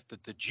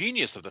the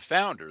genius of the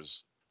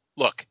founders,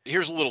 look,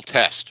 here's a little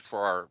test for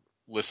our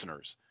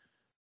listeners.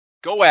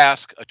 Go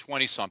ask a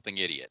 20-something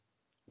idiot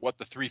what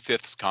the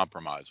 3/5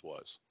 compromise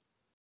was.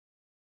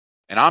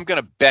 And I'm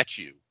going to bet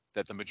you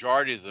that the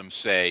majority of them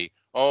say,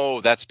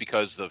 oh, that's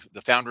because the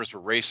founders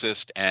were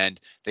racist and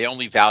they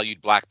only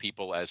valued black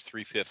people as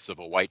 3/5 of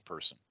a white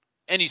person.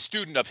 Any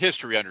student of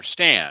history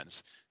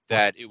understands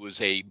that it was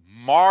a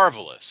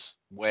marvelous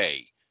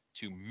way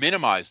to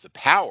minimize the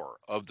power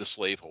of the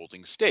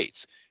slaveholding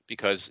states,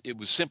 because it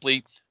was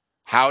simply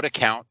how to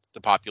count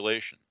the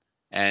population.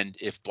 And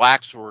if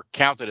blacks were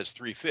counted as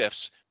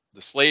 3/5,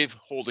 the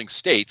slaveholding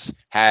states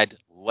had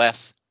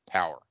less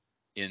power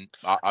in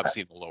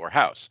obviously in the lower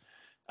house.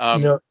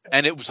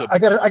 And it was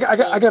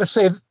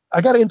I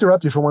gotta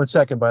interrupt you for 1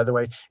 second, by the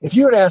way. If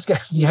you were to ask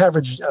the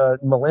average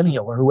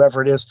millennial or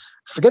whoever it is,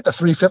 forget the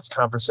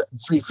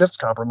 3/5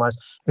 compromise.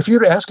 If you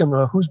were to ask them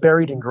who's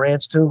buried in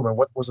Grant's tomb or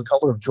what was the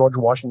color of George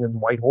Washington's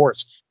white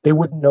horse, they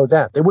wouldn't know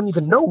that. They wouldn't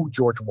even know who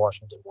George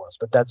Washington was.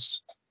 But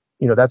that's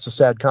a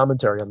sad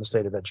commentary on the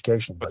state of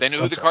education. But they know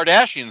who the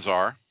Kardashians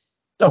are.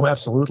 Oh,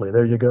 absolutely.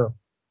 There you go.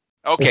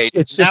 Okay,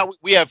 now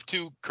we have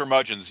two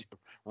curmudgeons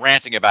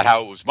ranting about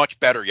how it was much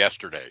better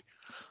yesterday.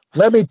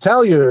 Let me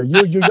tell you,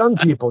 you young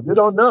people, you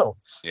don't know.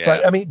 Yeah.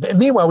 But I mean,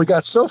 meanwhile, we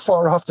got so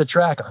far off the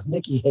track on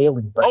Nikki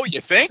Haley. But oh, you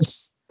think?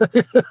 But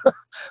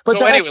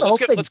so anyway,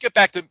 let's get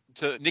back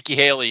to Nikki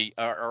Haley,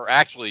 or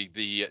actually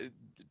the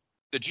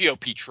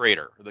GOP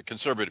traitor, the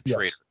conservative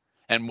traitor,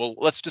 and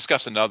let's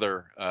discuss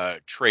another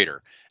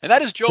traitor, and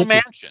that is Joe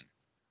Manchin.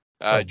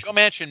 Joe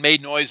Manchin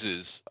made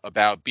noises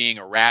about being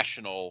a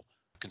rational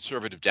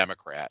conservative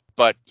Democrat,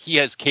 but he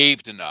has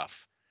caved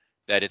enough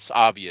that it's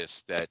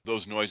obvious that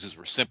those noises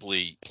were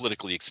simply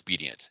politically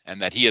expedient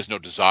and that he has no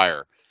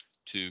desire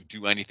to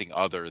do anything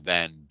other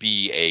than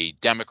be a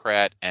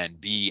Democrat and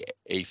be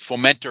a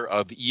fomenter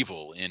of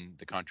evil in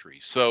the country.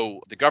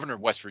 So the governor of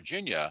West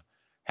Virginia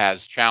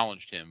has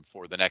challenged him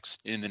for the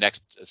next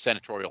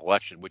senatorial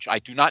election, which I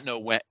do not know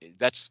when.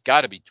 That's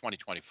got to be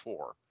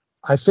 2024.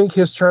 I think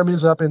his term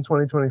is up in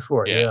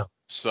 2024. Yeah.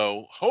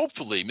 So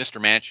hopefully Mr.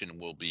 Manchin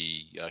will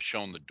be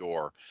shown the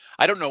door.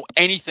 I don't know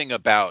anything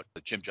about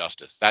Jim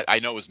Justice. That I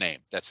know his name.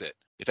 That's it.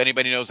 If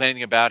anybody knows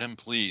anything about him,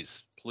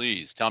 please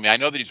tell me. I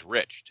know that he's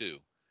rich too,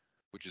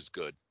 which is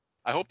good.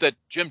 I hope that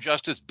Jim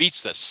Justice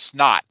beats the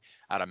snot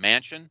out of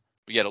Manchin.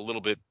 We get a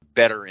little bit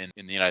better in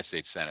the United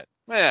States Senate.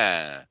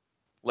 Less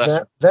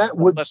bad.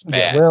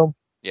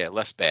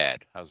 Less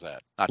bad. How's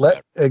that? Not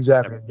better.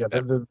 Exactly.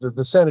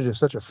 The Senate is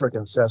such a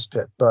freaking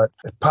cesspit. But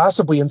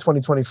possibly in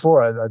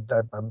 2024,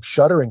 I'm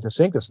shuddering to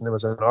think this. And there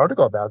was an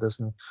article about this.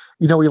 And,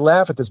 we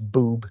laugh at this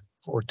boob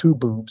or two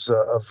boobs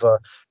of,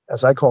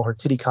 as I call her,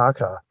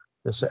 Titicaca,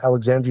 this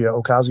Alexandria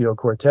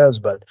Ocasio-Cortez.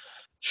 But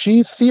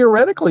she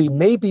theoretically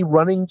may be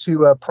running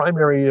to a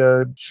primary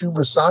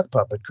Schumer sock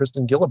puppet,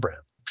 Kristen Gillibrand.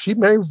 She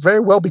may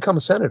very well become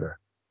a senator.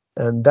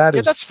 And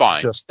that's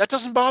fine. That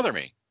doesn't bother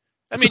me.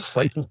 I mean,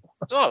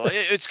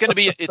 it's going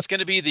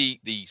to be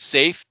the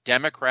safe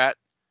Democrat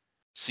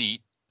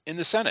seat in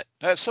the Senate.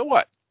 So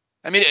what?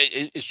 I mean,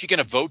 is she going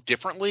to vote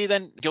differently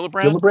than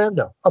Gillibrand? Gillibrand,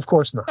 no, of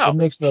course not. No, it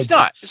makes no she's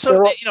not.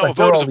 So a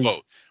vote is a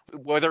vote,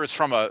 whether it's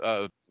from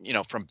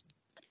from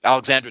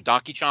Alexandra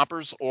Donkey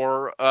Chompers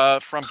or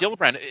from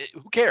Gillibrand.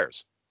 Who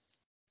cares?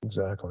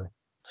 Exactly.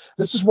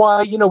 This is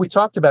why, we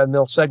talked about, and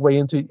they'll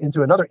segue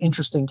into another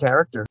interesting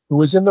character who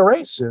was in the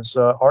race, is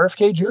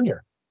RFK Jr.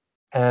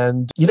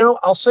 And,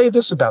 I'll say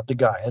this about the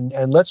guy,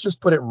 and let's just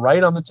put it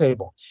right on the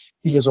table.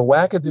 He is a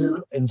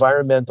wackadoo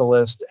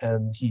environmentalist,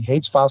 and he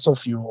hates fossil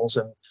fuels,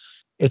 and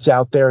it's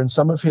out there. And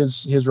some of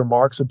his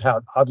remarks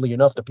about, oddly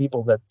enough, the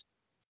people that,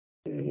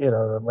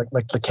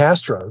 like the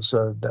Castros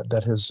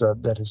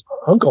that his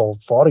uncle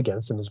fought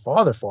against and his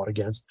father fought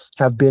against,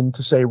 have been,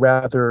 to say,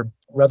 rather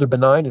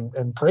benign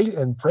and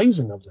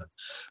praising of them.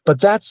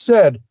 But that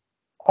said,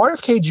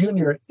 RFK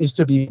Jr. is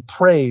to be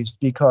praised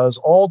because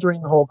all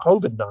during the whole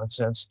COVID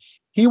nonsense,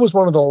 he was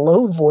one of the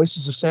lone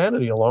voices of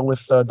sanity, along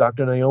with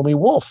Dr. Naomi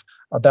Wolf,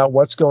 about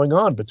what's going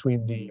on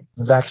between the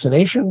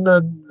vaccination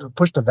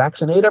push to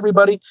vaccinate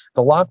everybody,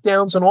 the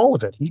lockdowns, and all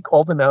of it. He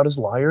called them out as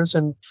liars,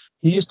 and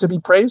he is to be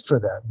praised for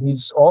that.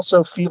 He's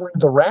also feeling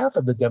the wrath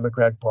of the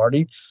Democrat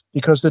Party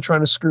because they're trying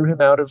to screw him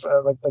out of,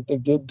 like they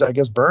did, I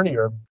guess, Bernie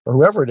or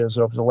whoever it is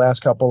over the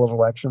last couple of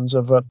elections,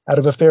 out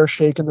of a fair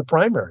shake in the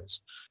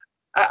primaries.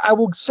 I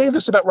will say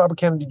this about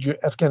Robert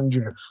F. Kennedy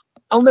Jr.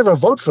 I'll never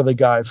vote for the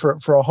guy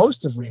for a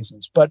host of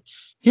reasons. But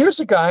here's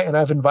a guy, and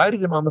I've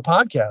invited him on the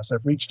podcast.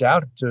 I've reached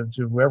out to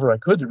whoever I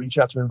could to reach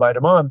out to invite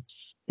him on.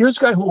 Here's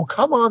a guy who will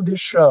come on this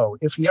show,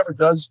 if he ever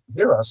does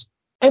hear us,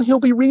 and he'll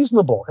be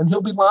reasonable, and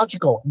he'll be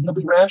logical, and he'll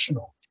be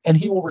rational. And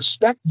he will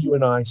respect you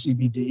and I,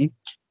 CBD,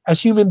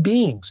 as human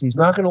beings. He's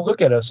not going to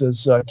look at us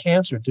as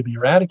cancer to be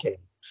eradicated.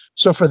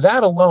 So for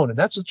that alone, and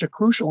that's such a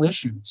crucial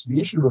issue, it's the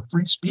issue of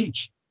free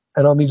speech.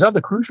 And on these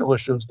other crucial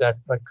issues that,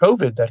 like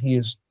COVID, that he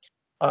is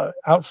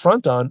out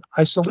front on,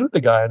 I salute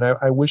the guy and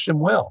I wish him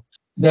well.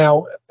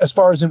 Now, as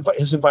far as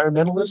his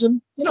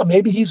environmentalism,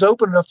 maybe he's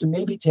open enough to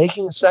maybe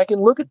taking a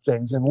second look at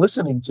things and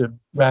listening to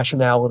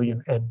rationality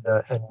and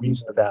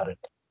reason about it.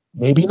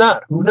 Maybe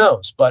not. Who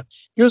knows? But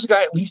here's a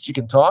guy at least you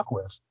can talk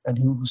with and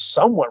who's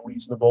somewhat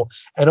reasonable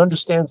and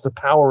understands the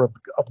power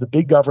of the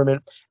big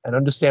government and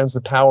understands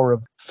the power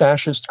of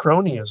fascist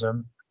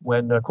cronyism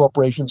when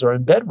corporations are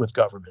in bed with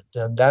government.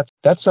 And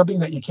that's something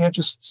that you can't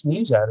just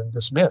sneeze at and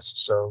dismiss.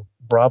 So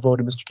bravo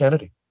to Mr.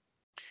 Kennedy.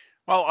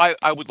 Well,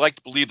 I would like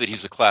to believe that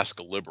he's a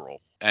classical liberal.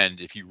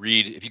 And if you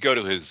go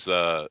to his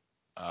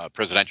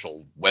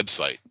presidential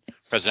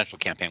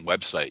campaign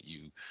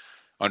website,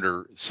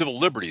 under civil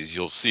liberties,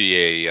 you'll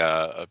see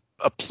a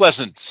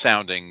pleasant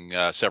sounding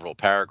several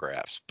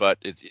paragraphs. But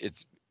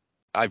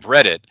I've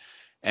read it,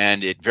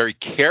 and it very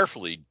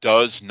carefully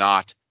does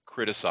not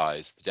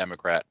criticize the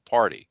Democrat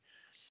Party.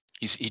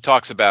 He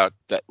talks about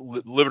that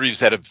liberties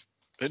that have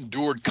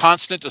endured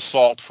constant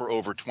assault for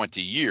over 20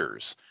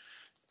 years,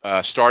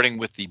 starting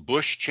with the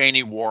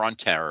Bush-Cheney war on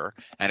terror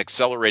and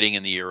accelerating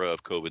in the era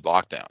of COVID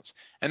lockdowns.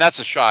 And that's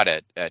a shot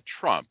at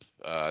Trump.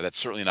 That's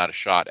certainly not a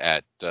shot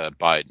at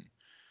Biden.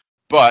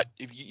 But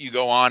if you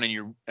go on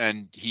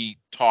and he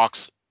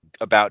talks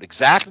about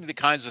exactly the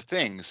kinds of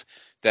things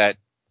that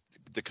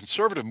the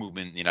conservative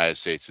movement in the United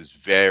States is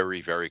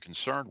very, very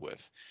concerned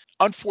with.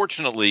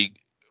 Unfortunately,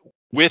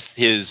 with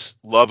his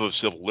love of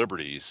civil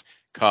liberties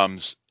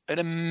comes an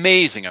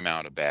amazing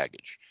amount of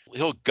baggage.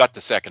 He'll gut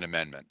the Second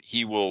Amendment.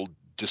 He will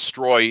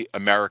destroy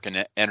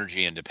American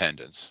energy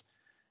independence.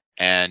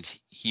 And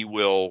he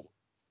will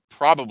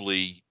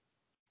probably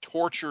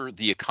torture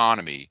the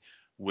economy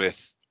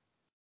with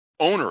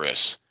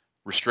onerous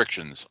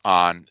restrictions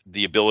on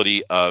the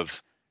ability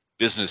of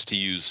business to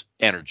use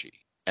energy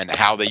and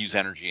how they use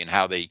energy and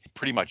how they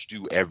pretty much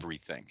do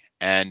everything.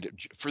 And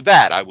for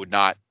that, I would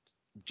not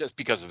just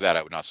because of that,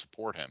 I would not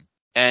support him.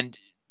 And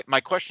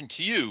my question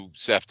to you,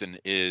 Sefton,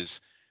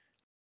 is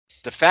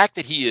the fact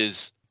that he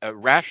is a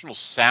rational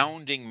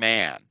sounding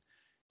man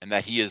and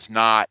that he is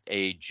not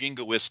a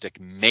jingoistic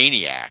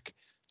maniac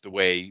the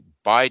way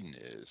Biden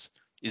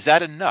is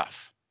that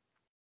enough?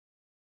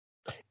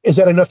 Is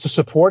that enough to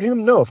support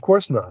him? No, of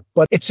course not.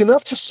 But it's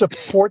enough to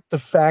support the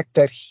fact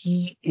that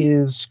he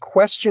is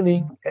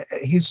questioning.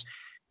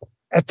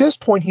 At this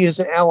point, he is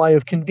an ally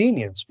of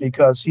convenience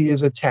because he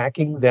is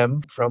attacking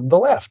them from the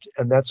left,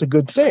 and that's a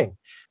good thing.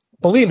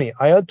 Believe me,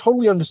 I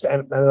totally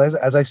understand. And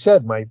as I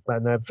said,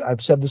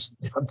 I've said this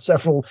on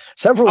several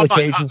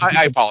occasions.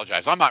 I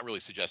apologize. I'm not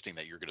really suggesting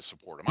that you're going to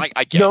support him.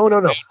 I get no, it. no,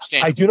 no.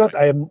 I do not.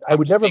 I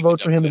would never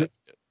vote for him.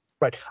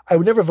 Right. I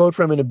would never vote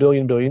for him in a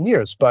billion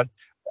years. But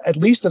at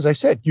least, as I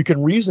said, you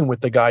can reason with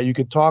the guy. You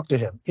could talk to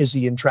him. Is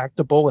he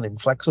intractable and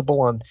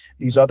inflexible on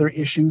these other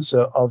issues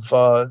of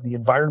the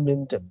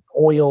environment and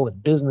oil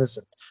and business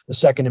and the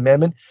Second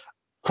Amendment?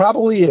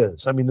 Probably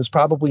is. I mean, there's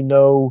probably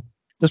no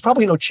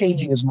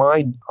changing his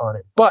mind on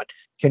it. But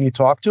can you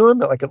talk to him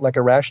like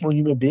a rational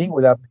human being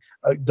without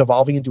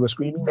devolving into a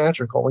screaming match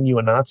or calling you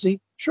a Nazi?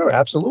 Sure,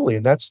 absolutely,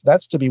 and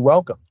that's to be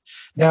welcomed.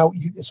 Now,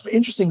 it's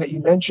interesting that you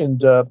mentioned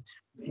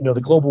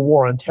the global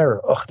war on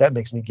terror. Ugh, that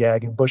makes me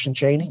gag. And Bush and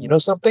Cheney. You know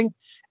something?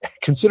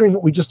 Considering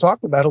what we just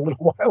talked about a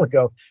little while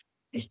ago,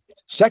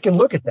 second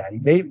look at that.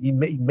 He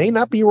may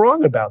not be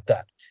wrong about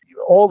that.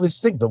 All this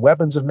thing, the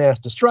weapons of mass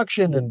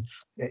destruction, and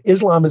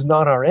Islam is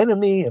not our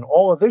enemy, and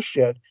all of this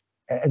shit.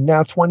 And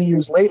now, 20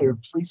 years later,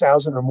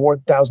 3,000 or more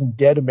thousand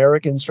dead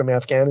Americans from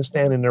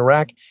Afghanistan and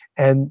Iraq,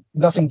 and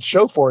nothing to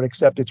show for it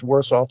except it's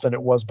worse off than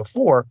it was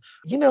before.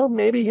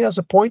 Maybe he has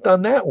a point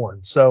on that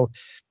one. So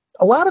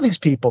a lot of these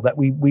people that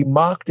we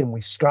mocked and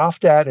we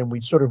scoffed at and we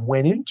sort of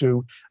went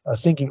into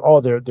thinking, oh,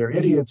 they're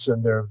idiots,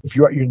 and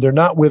they're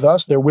not with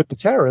us, they're with the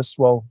terrorists.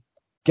 Well,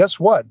 guess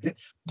what?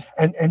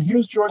 And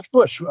here's George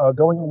Bush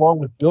going along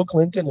with Bill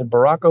Clinton and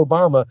Barack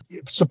Obama,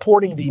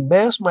 supporting the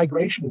mass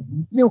migration of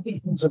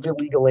millions of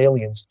illegal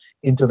aliens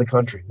into the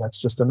country. That's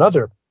just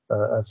another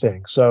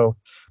thing. So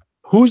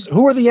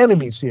who are the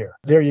enemies here?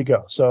 There you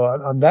go. So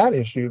on that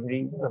issue,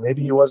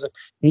 maybe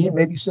he and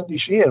maybe Cindy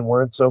Sheehan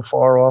weren't so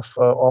far off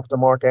the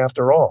mark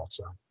after all.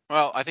 So.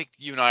 Well, I think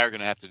you and I are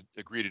going to have to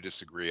agree to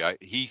disagree.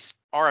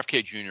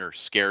 RFK Jr.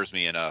 scares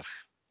me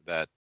enough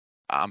that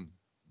I'm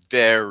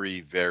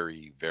very,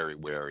 very, very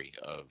wary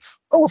of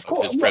his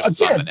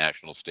presence on the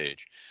national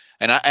stage.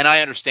 And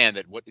I understand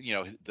that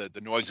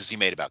the noises he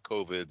made about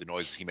COVID, the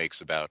noises he makes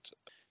about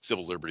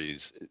civil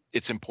liberties,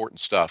 it's important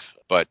stuff,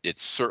 but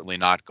it's certainly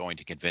not going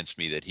to convince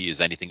me that he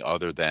is anything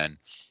other than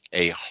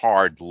a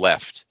hard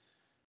left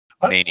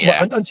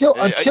maniac.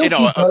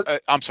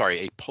 I'm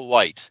sorry, a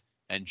polite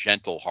and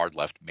gentle hard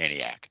left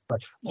maniac.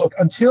 Right. Look,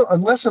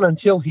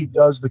 until he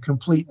does the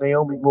complete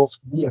Naomi Wolf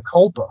mea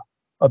culpa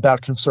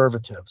about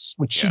conservatives,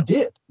 which she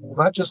did,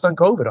 not just on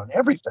COVID, on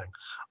everything,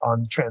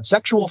 on the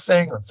transsexual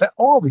thing, on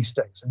all these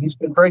things. And he's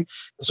been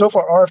so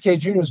far, RFK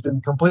Jr. has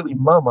been completely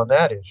mum on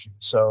that issue.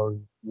 So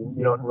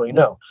you don't really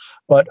know.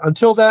 But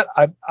until that,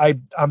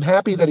 I'm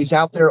happy that he's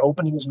out there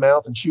opening his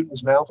mouth and shooting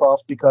his mouth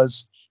off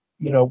because,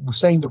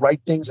 saying the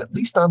right things, at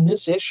least on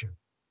this issue.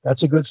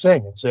 That's a good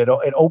thing.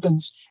 It'll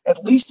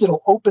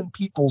open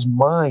people's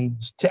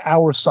minds to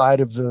our side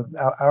of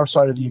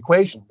the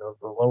equation,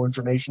 the low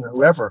information or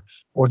whoever,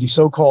 or the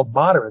so-called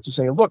moderates who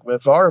say, look,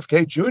 if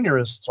RFK Jr.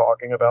 is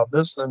talking about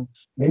this, then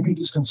maybe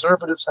these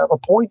conservatives have a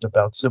point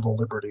about civil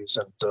liberties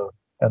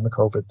and the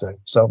COVID thing.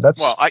 So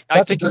that's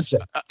a good thing.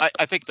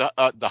 I think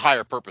the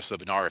higher purpose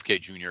of an RFK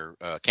Jr.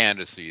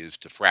 Candidacy is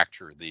to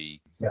fracture the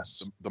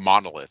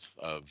monolith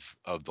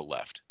of the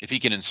left. If he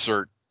can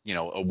insert,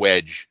 a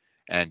wedge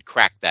and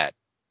crack that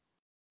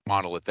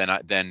monolith,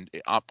 then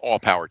all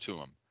power to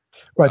him.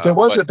 Right. There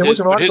was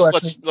an article.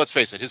 Let's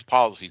face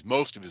it.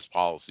 Most of his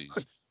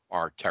policies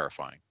are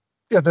terrifying.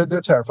 Yeah,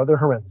 they're terrifying. They're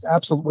horrendous.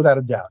 Absolutely, without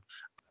a doubt.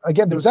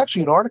 Again, there was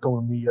actually an article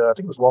in the I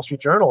think it was Wall Street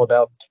Journal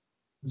about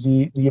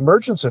the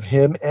emergence of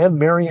him and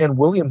Marianne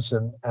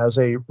Williamson as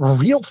a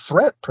real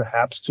threat,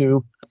 perhaps,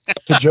 to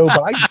Joe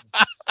Biden.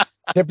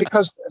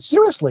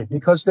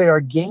 Because they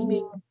are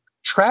gaining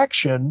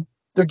traction.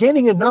 They're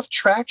gaining enough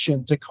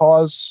traction to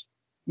cause.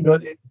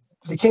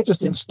 They can't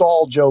just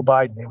install Joe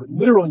Biden. They would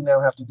literally now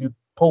have to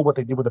pull what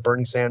they did with the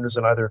Bernie Sanders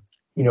and either,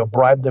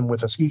 bribe them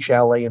with a ski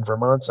chalet in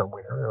Vermont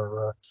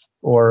somewhere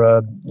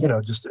or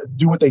just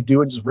do what they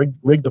do and just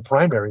rig the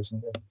primaries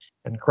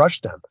and crush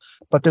them.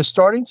 But they're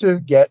starting to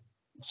get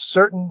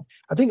certain,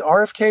 I think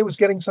RFK was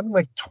getting something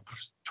like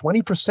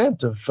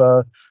 20%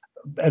 of,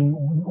 and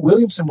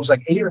Williamson was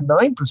like 8 or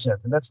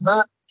 9%. And that's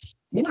not,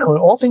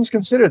 all things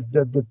considered,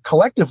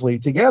 collectively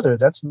together,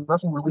 that's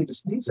nothing really to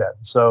sneeze at.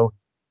 So,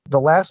 the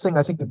last thing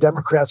I think the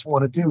Democrats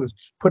want to do is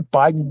put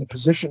Biden in a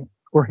position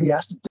where he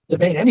has to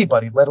debate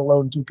anybody, let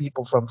alone two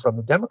people from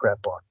the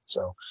Democrat Party.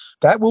 So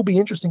that will be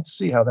interesting to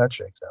see how that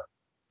shakes out.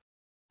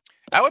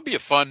 That would be a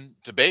fun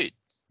debate,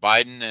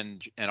 Biden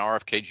and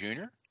RFK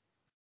Jr.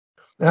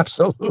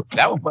 Absolutely.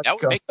 That Oh my that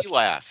would God. make me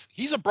laugh.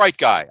 He's a bright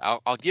guy.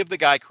 I'll give the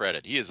guy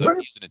credit. Right.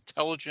 He's an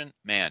intelligent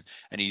man,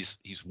 and he's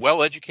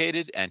well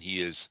educated, and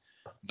he is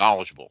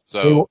knowledgeable. They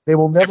So will. They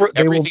will never.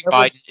 They will everything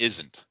never. Biden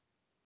isn't.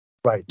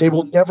 Right. They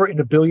will never in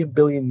a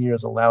billion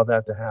years allow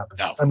that to happen.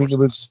 No, of I mean,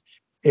 course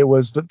not. it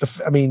was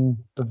I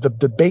mean, the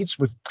debates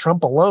with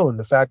Trump alone,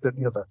 the fact that,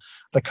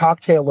 the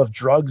cocktail of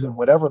drugs and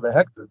whatever the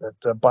heck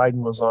that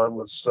Biden was on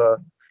was,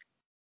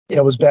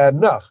 was bad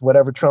enough,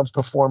 whatever Trump's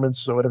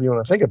performance or whatever you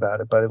want to think about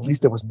it, but at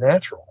least it was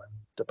natural.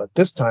 But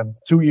this time,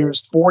 2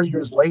 years, 4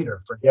 years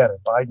later, forget it.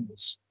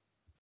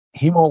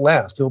 He won't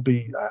last.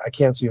 I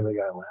can't see the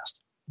guy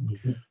last.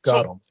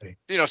 God So,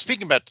 almighty.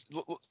 speaking about,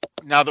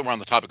 now that we're on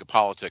the topic of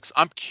politics,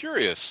 I'm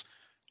curious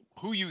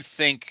who you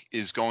think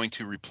is going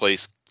to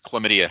replace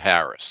Chlamydia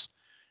Harris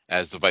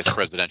as the vice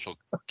presidential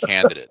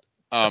candidate.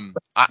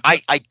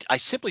 I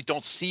simply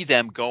don't see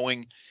them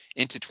going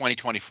into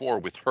 2024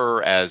 with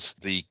her as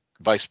the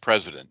vice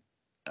president,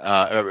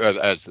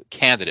 as the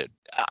candidate.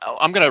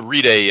 I'm going to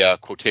read a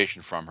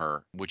quotation from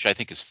her, which I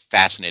think is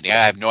fascinating.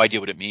 I have no idea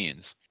what it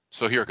means.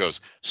 So here it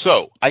goes.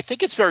 So I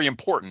think it's very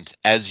important,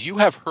 as you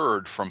have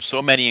heard from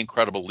so many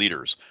incredible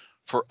leaders,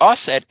 for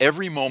us at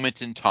every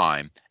moment in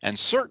time, and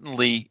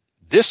certainly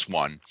this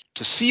one,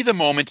 to see the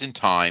moment in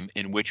time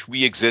in which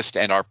we exist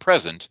and are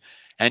present,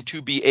 and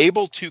to be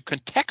able to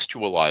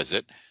contextualize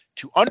it,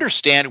 to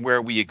understand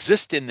where we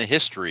exist in the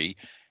history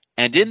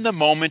and in the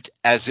moment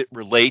as it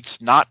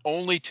relates not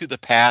only to the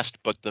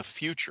past, but the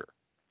future.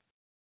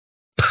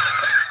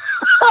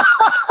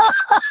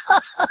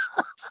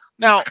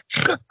 Now,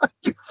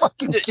 You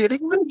fucking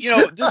kidding me?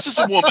 this is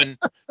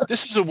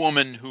a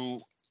woman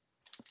who,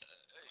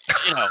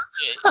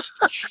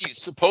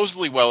 she's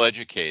supposedly well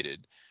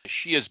educated.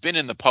 She has been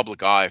in the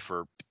public eye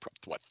for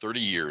 30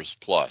 years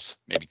plus,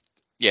 maybe,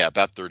 yeah,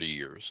 about 30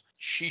 years.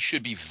 She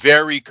should be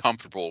very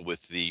comfortable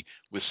with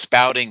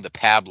spouting the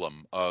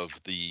pablum of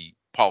the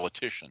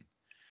politician,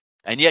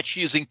 and yet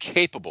she is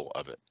incapable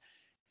of it.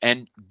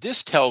 And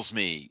this tells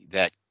me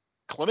that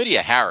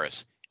Chlamydia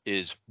Harris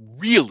is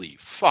really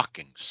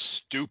fucking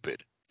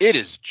stupid. It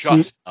is See,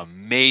 just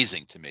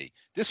amazing to me.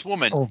 This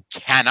woman oh,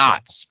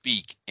 cannot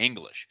speak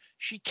English.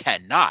 She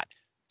cannot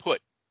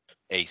put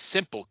a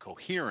simple,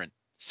 coherent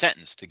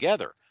sentence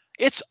together.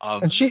 It's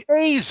and she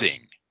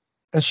amazing.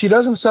 and she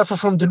doesn't suffer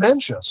from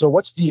dementia. So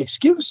what's the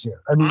excuse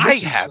here? I mean, I this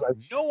is have like,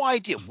 no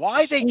idea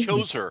why they holy,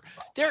 chose her.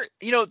 There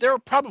are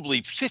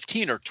probably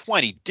 15 or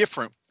 20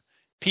 different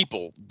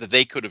people that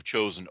they could have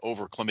chosen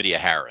over Chlamydia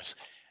Harris,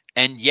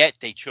 and yet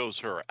they chose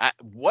her.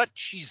 What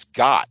she's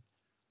got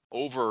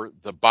over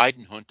the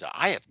Biden junta,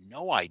 I have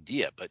no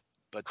idea, but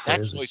that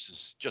crazy. choice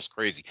is just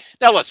crazy.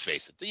 Now, let's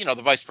face it,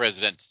 the vice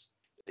president's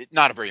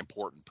not a very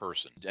important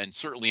person, and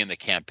certainly in the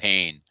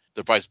campaign,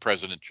 the vice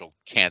presidential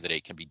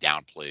candidate can be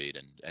downplayed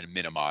and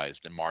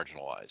minimized and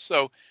marginalized.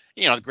 So,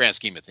 the grand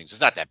scheme of things, it's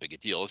not that big a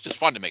deal. It's just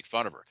fun to make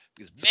fun of her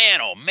because,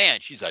 man, oh man,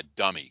 she's a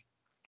dummy.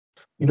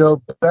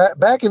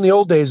 Back in the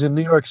old days in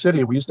New York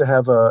City, we used to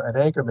have an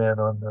anchorman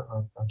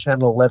on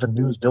Channel 11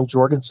 News, Bill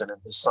Jorgensen,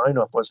 and his sign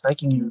off was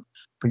 "Thanking you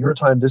for your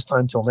time this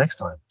time till next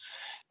time."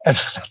 And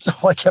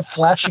that's all I kept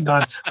flashing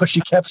on, but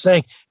she kept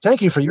saying,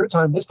 "Thank you for your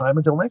time this time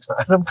until next time."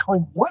 And I'm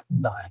going, what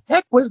in the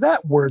heck was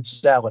that word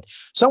salad?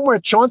 Somewhere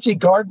Chauncey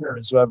Gardner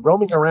is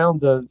roaming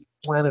around the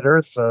planet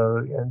Earth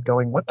and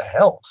going, what the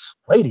hell?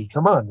 Lady,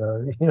 come on,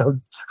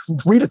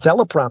 read a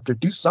teleprompter,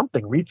 do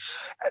something. Read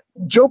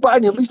Joe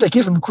Biden, at least they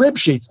give him crib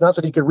sheets. Not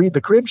that he could read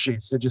the crib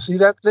sheets. Did you see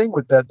that thing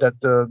with that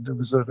there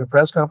was a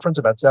press conference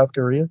about South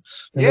Korea? And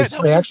Yeah, that they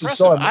was actually impressive.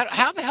 saw him.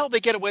 How the hell they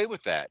get away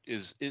with that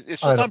it's I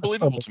just know, it's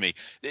unbelievable to me.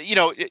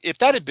 If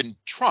that had been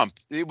Trump,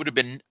 it would have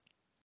been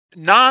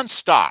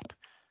nonstop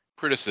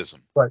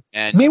criticism. right.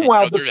 And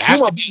Meanwhile, there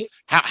has to be,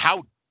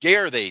 how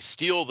dare they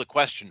steal the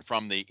question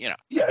from the. Yeah,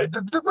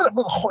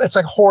 it's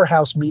like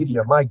whorehouse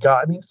media. My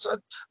God, I mean,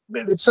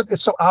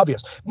 it's so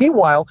obvious.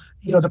 Meanwhile,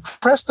 the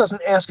press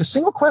doesn't ask a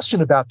single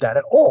question about that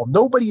at all.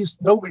 Nobody's.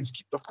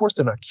 Of course,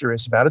 they're not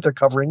curious about it. They're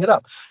covering it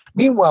up.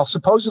 Meanwhile,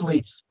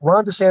 supposedly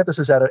Ron DeSantis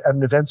is at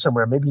an event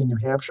somewhere, maybe in New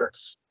Hampshire,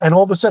 and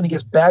all of a sudden he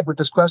gets bagged with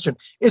this question: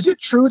 is it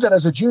true that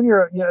as a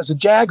junior, as a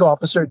JAG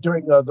officer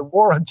during the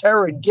war on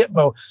terror in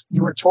Gitmo,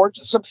 you were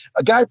tortured?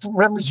 A guy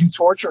remembers you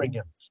torturing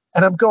him.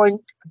 And I'm going,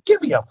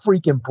 give me a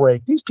freaking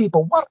break. These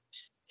people, what?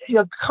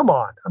 Come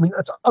on. I mean,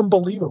 that's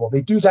unbelievable.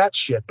 They do that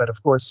shit, but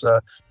of course,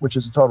 which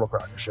is a total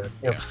crock of shit.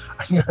 Yeah.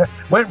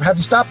 When have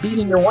you stopped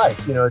beating your wife?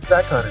 It's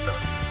that kind of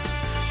nonsense.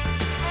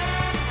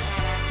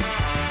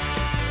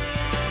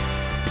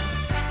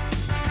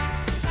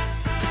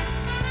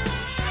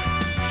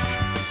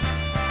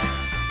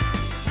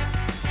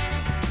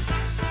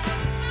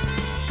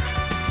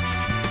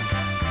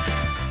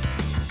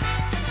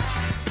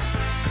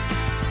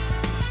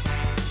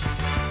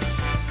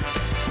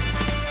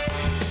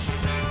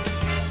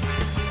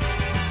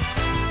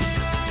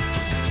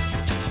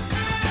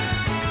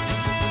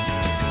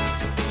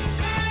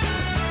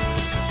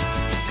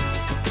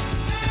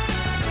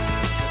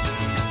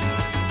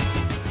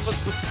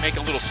 Let's make a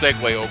little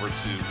segue over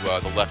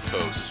to the left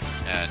coast.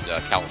 and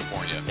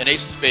California. An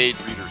Ace of Spade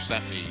reader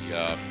sent me,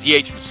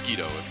 DH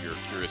Mosquito, if you're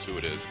curious who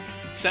it is,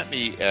 sent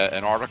me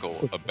an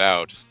article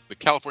about the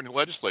California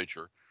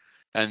legislature,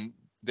 and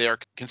they are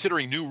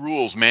considering new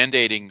rules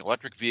mandating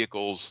electric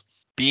vehicles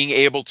being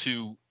able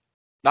to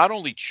not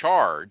only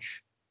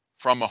charge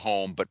from a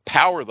home, but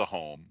power the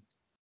home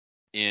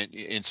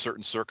in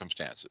certain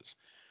circumstances.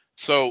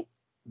 So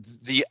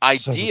the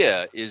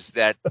idea is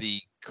that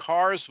the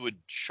cars would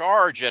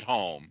charge at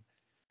home,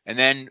 and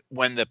then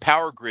when the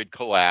power grid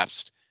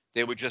collapsed,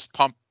 they would just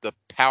pump the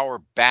power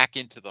back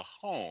into the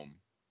home.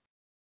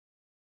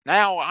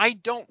 Now, I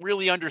don't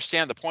really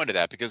understand the point of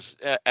that, because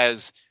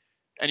as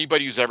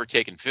anybody who's ever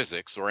taken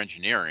physics or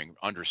engineering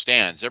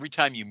understands, every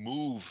time you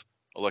move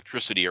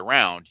electricity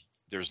around,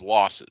 there's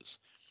losses.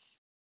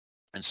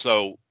 And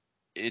so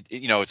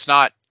it's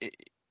not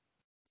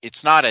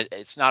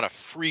a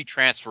free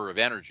transfer of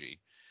energy.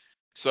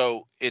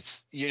 So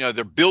it's,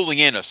 they're building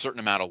in a certain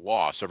amount of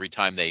loss every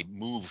time they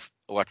move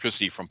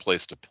electricity from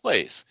place to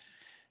place.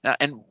 Now,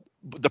 and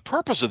the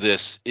purpose of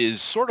this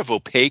is sort of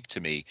opaque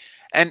to me.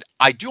 And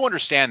I do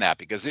understand that,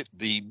 because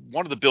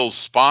one of the bill's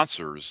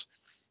sponsors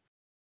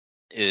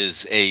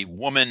is a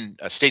woman,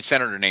 a state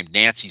senator named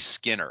Nancy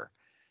Skinner.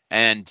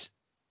 And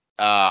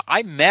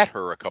I met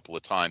her a couple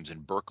of times in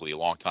Berkeley a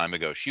long time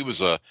ago. She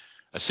was a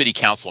city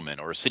councilman,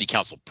 or a city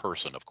council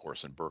person, of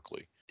course, in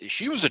Berkeley.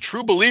 She was a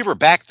true believer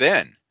back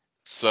then.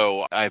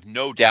 So I have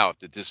no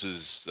doubt that this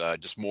is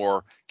just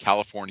more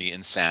California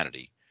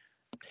insanity.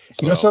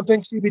 You know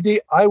something, CBD?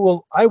 I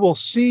will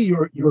see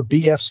your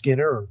BF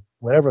Skinner, or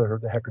whatever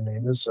the heck her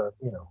name is,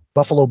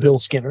 Buffalo Bill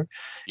Skinner,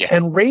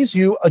 and raise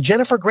you a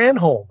Jennifer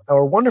Granholm,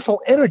 our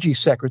wonderful energy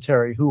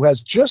secretary, who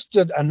has just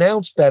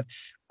announced that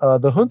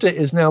the junta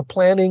is now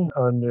planning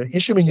on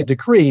issuing a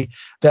decree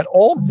that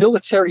all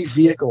military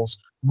vehicles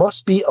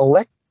must be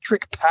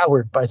electric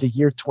powered by the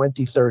year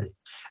 2030.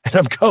 And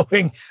I'm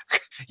going,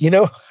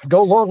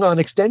 go long on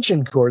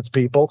extension cords,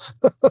 people.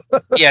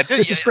 Yeah,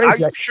 this is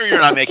crazy. Are you sure you're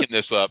not making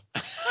this up?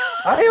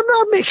 I am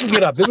not making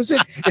it up.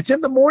 It's in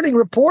the morning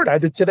report,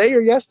 either today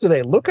or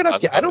yesterday. Look it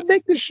up. I don't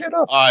make this shit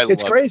up.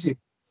 It's crazy.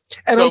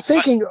 And I'm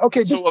thinking,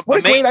 what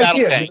a great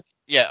idea. Tank,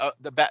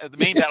 the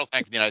main battle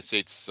tank of the United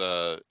States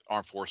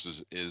Armed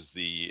Forces is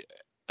the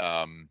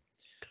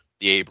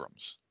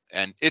Abrams,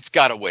 and it's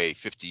got to weigh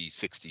 50,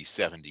 60,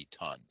 70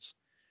 tons.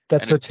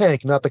 That's the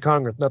tank, not the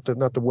Congress, not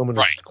the woman.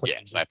 Right.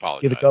 Yes, I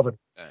apologize. The governor,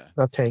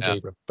 not tank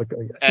Abrams. But,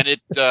 And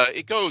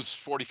it goes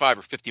 45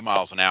 or 50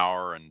 miles an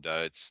hour, and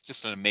it's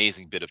just an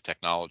amazing bit of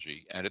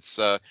technology, and it's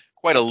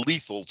quite a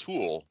lethal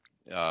tool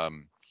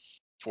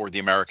for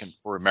American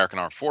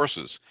Armed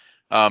Forces.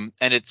 And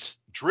it's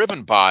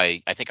driven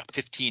by, I think, a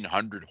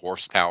 1,500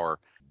 horsepower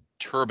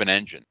turbine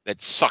engine that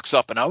sucks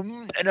up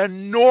an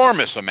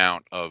enormous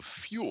amount of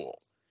fuel.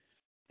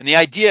 And the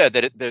idea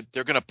that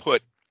they're going to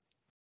put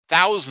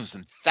thousands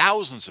and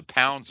thousands of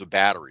pounds of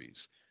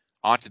batteries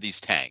onto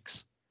these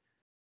tanks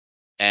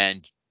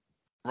and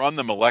run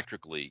them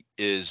electrically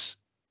is,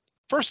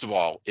 first of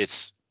all,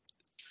 it's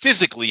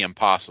physically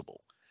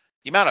impossible.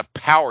 The amount of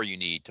power you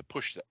need to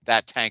push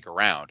that tank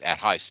around at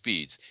high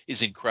speeds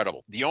is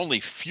incredible. The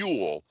only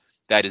fuel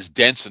that is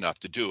dense enough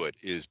to do it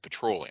is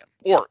petroleum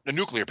or the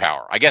nuclear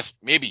power. I guess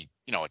maybe,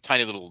 a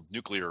tiny little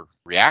nuclear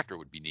reactor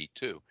would be neat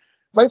too.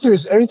 My theory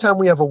is anytime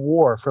we have a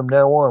war from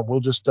now on, we'll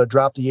just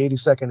drop the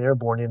 82nd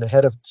Airborne in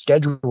ahead of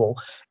schedule,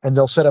 and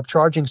they'll set up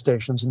charging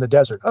stations in the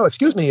desert. Oh,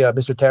 excuse me,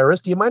 Mr.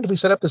 Terrorist, do you mind if we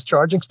set up this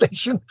charging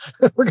station?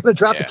 We're going to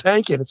drop the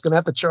tank in. It's going to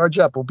have to charge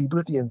up. We'll be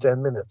with you in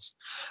 10 minutes.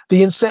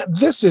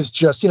 This is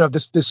just,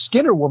 this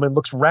Skinner woman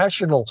looks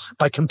rational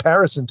by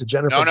comparison to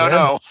Jennifer.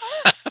 No.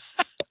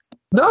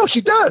 No,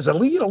 she does. At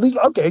least,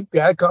 okay,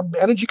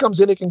 energy comes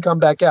in, it can come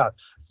back out.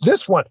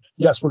 This one,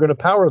 yes, we're going to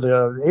power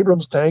the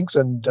Abrams tanks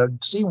and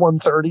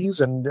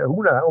C-130s and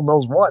who the hell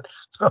knows what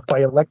by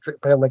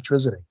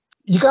electricity.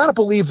 You got to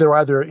believe they're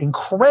either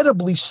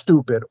incredibly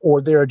stupid, or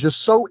they're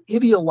just so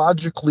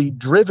ideologically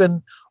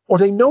driven, or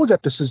they know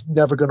that this is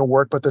never going to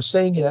work, but they're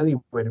saying it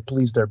anyway to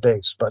please their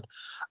base. But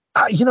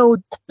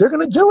they're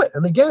going to do it.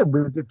 And again,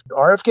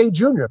 RFK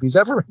Jr., if he's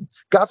ever,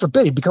 God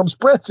forbid, he becomes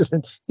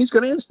president, he's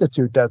going to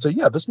institute that. So,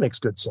 yeah, this makes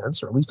good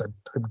sense, or at least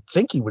I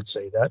think he would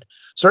say that.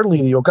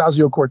 Certainly the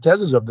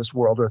Ocasio-Cortezes of this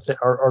world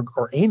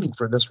are aiming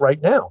for this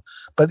right now.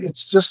 But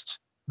it's just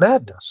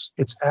madness.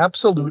 It's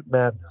absolute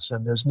madness.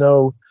 And there's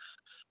no...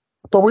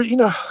 But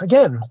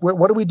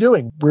what are we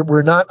doing?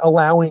 We're not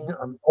allowing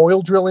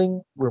oil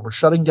drilling. We're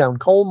shutting down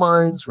coal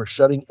mines. We're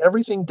shutting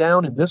everything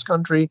down in this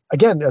country.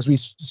 Again, as we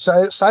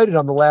cited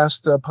on the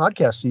last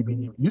podcast,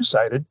 CBD, you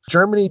cited,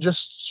 Germany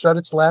just shut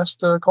its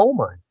last coal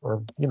mine,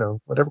 or,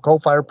 whatever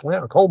coal-fired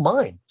plant or coal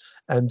mine.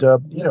 And,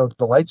 the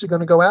lights are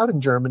going to go out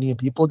in Germany and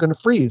people are going to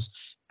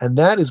freeze. And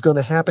that is going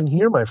to happen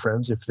here, my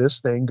friends, if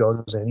this thing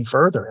goes any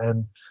further.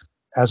 And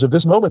as of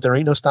this moment, there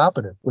ain't no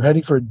stopping it. We're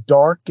heading for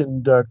dark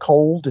and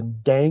cold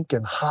and dank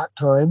and hot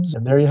times,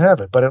 and there you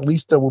have it. But at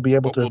least we'll be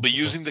able to... We'll be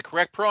using the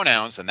correct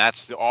pronouns, and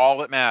that's all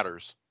that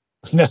matters.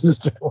 That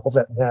is all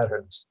that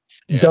matters.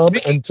 Yeah, Dumb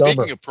speaking, and dumber.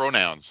 Speaking of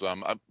pronouns,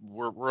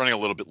 we're running a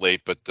little bit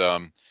late, but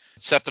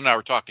Sefton and I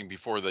were talking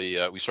before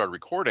we started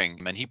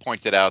recording, and he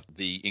pointed out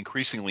the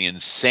increasingly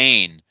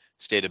insane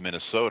state of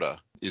Minnesota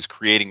is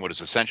creating what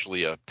is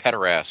essentially a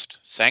pederast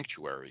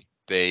sanctuary.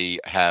 They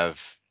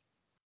have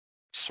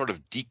sort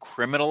of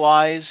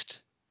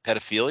decriminalized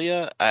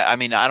pedophilia. I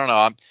mean, I don't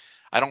know.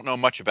 I don't know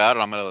much about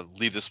it. I'm going to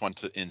leave this one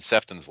in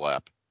Sefton's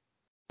lap.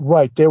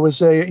 Right. There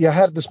was I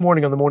had it this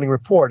morning on the Morning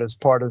Report as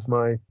part of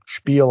my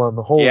spiel on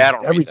the whole. Yeah, I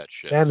don't read that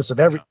shit. Madness of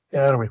every. I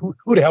don't read.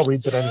 Who the hell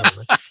reads it anyway?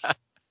 Right?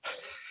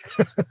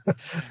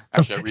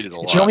 Actually, I read it a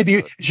lot. It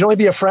should only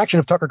be a fraction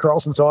of Tucker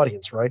Carlson's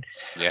audience, right?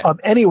 Yeah.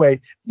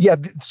 Anyway, yeah.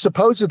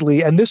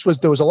 Supposedly, and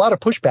there was a lot of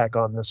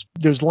pushback on this.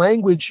 There's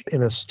language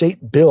in a state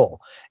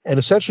bill, and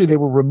essentially they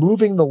were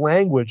removing the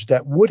language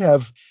that would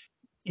have,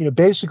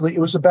 basically it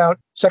was about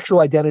sexual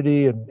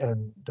identity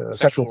and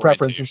sexual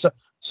preference and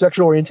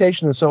sexual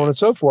orientation and so on and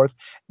so forth.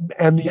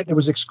 And there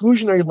was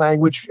exclusionary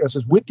language, as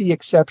with the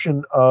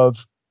exception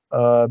of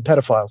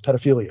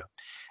pedophilia.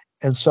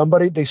 And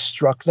they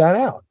struck that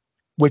out,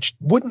 which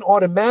wouldn't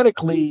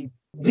automatically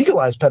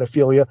legalize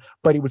pedophilia,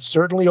 but it would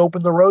certainly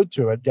open the road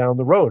to it down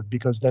the road,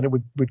 because then it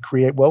would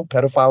create,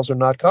 pedophiles are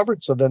not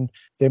covered, so then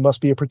they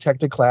must be a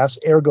protected class,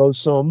 ergo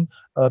sum,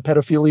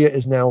 pedophilia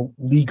is now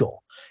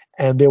legal.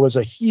 And there was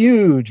a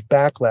huge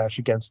backlash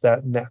against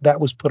that, and that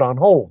was put on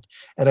hold.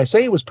 And I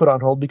say it was put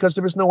on hold because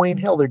there was no way in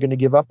hell they're going to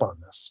give up on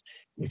this.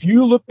 If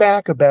you look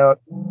back about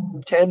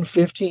 10,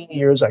 15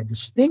 years, I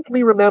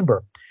distinctly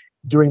remember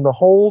during the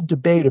whole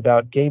debate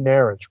about gay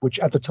marriage, which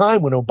at the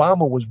time when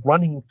Obama was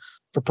running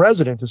for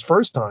president his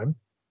first time,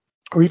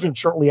 or even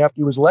shortly after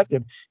he was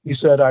elected, he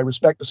said, "I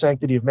respect the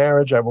sanctity of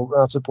marriage. I will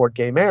not support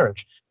gay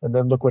marriage." And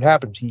then look what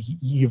happened.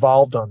 He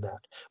evolved on that.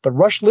 But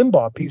Rush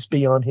Limbaugh, peace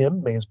be on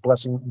him, may his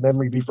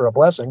memory be for a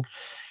blessing,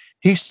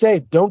 he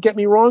said, "Don't get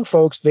me wrong,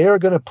 folks. They are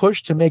going to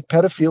push to make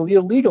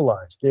pedophilia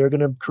legalized. They are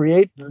going to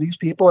create these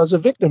people as a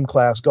victim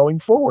class going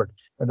forward."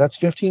 And that's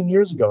 15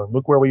 years ago. And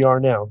look where we are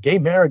now. Gay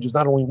marriage is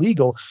not only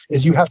legal,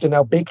 is you have to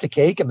now bake the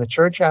cake, and the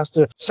church has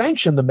to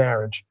sanction the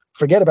marriage.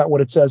 Forget about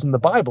what it says in the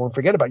Bible and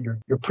forget about your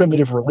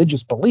primitive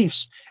religious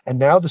beliefs. And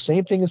now the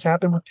same thing is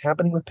happening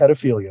with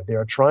pedophilia. They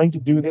are trying to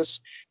do this.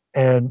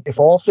 And if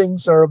all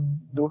things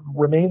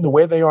remain the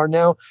way they are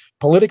now,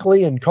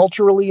 politically and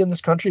culturally in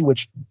this country,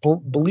 which,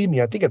 believe me,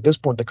 I think at this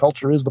point the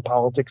culture is the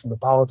politics and the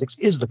politics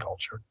is the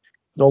culture,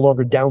 no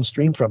longer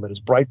downstream from it, as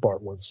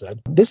Breitbart once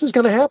said. This is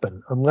going to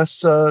happen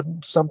unless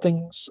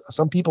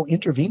some people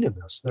intervene in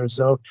this.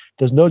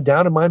 There's no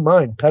doubt in my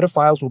mind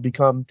pedophiles will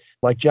become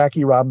like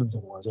Jackie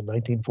Robinson was in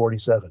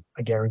 1947.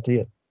 I guarantee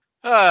it.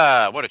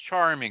 What a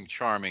charming,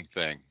 charming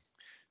thing.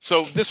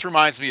 So this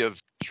reminds me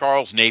of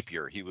Charles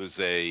Napier. He was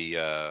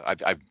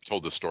I've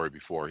told this story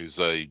before. He was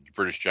a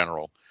British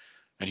general,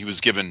 and he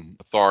was given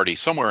authority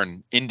somewhere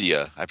in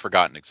India. I've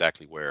forgotten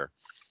exactly where.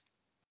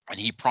 And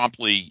he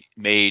promptly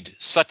made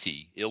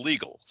sati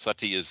illegal.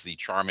 Sati is the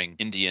charming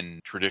Indian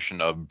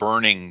tradition of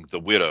burning the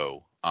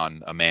widow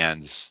on a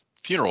man's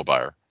funeral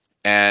pyre.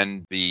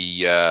 And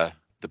the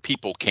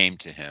people came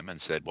to him and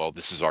said, "Well,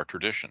 this is our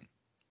tradition.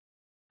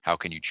 How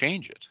can you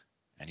change it?"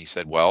 And he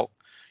said, "Well,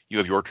 you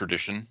have your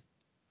tradition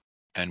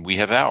and we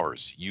have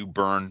ours. You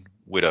burn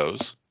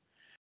widows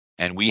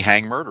and we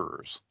hang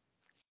murderers."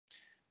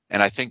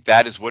 And I think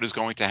that is what is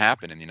going to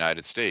happen in the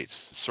United States.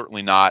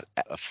 Certainly not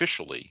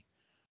officially,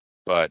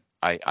 but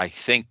I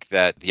think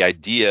that the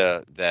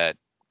idea that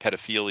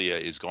pedophilia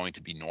is going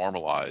to be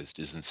normalized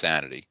is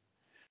insanity.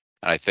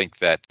 And I think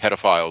that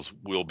pedophiles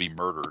will be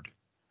murdered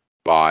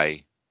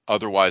by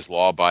otherwise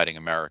law-abiding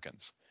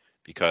Americans,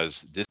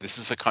 because this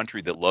is a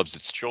country that loves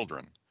its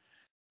children.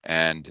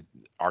 And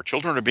our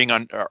children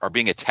are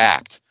being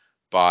attacked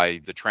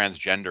by the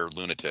transgender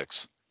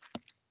lunatics.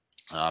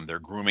 They're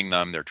grooming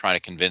them. They're trying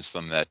to convince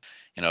them that,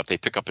 if they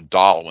pick up a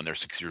doll when they're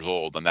 6 years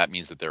old, then that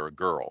means that they're a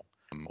girl.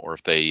 Or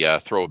if they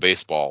throw a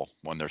baseball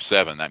when they're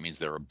 7, that means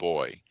they're a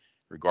boy,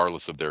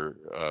 regardless of their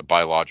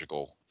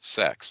biological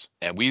sex.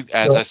 And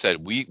I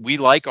said, we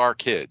like our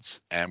kids,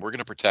 and we're going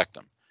to protect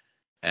them.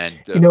 And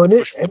the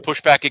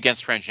pushback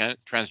against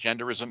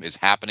transgenderism is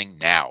happening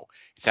now.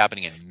 It's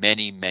happening in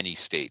many, many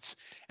states.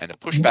 And the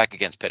pushback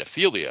against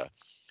pedophilia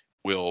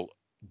will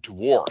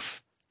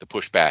dwarf the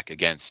pushback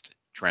against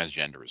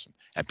transgenderism.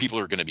 And people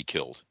are going to be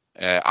killed.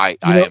 I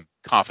am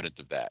confident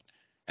of that.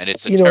 And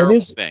it's a terrible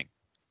thing.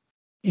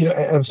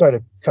 I'm sorry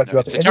to cut you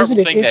off. It's a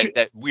terrible thing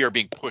that we are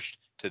being pushed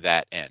to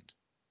that end.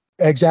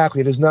 Exactly.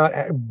 It is not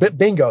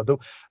bingo. The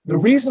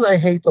reason I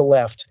hate the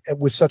left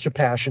with such a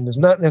passion is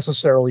not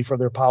necessarily for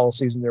their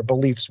policies and their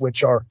beliefs,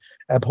 which are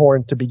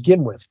abhorrent to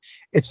begin with.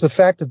 It's the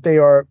fact that they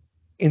are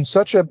in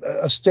such a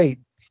state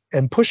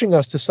and pushing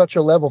us to such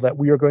a level that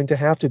we are going to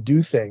have to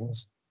do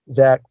things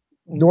that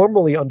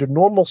normally, under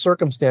normal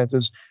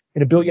circumstances,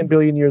 in a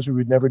billion years, we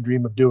would never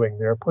dream of doing.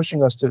 They're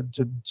pushing us to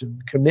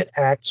commit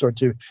acts, or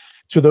to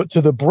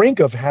the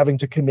brink of having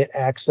to commit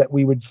acts that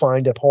we would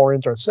find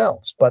abhorrent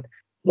ourselves. But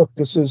look,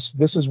 this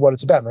is what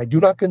it's about. And I do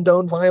not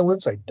condone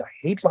violence. I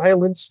hate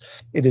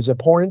violence. It is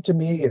abhorrent to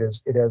me.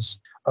 It has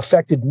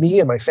affected me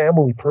and my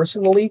family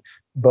personally,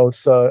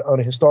 both on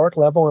a historic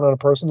level and on a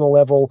personal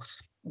level.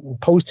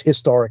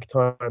 post-historic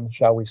time,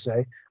 shall we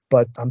say.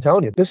 But I'm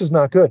telling you, this is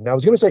not good. And I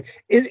was going to say,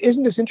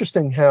 isn't this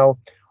interesting how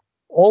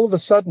all of a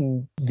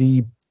sudden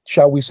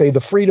shall we say, the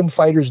freedom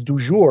fighters du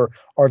jour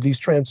are these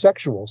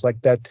transsexuals,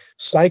 like that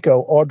psycho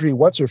Audrey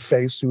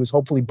What's-Her-Face, who is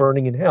hopefully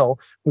burning in hell,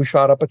 who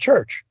shot up a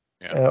church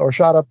or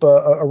shot up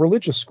a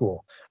religious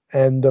school.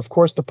 And, of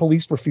course, the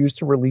police refused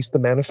to release the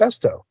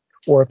manifesto.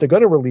 Or if they're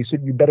going to release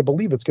it, you better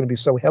believe it's going to be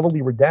so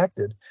heavily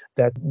redacted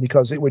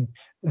because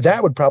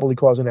that would probably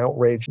cause an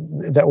outrage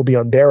that would be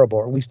unbearable,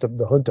 or at least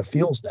the junta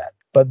feels that.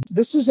 But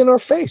this is in our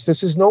face.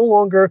 This is no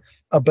longer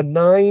a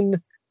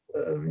benign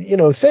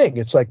thing.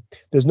 It's like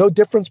there's no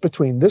difference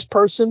between this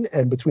person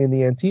and between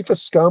the Antifa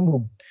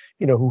scum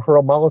who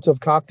hurled Molotov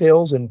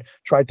cocktails and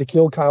tried to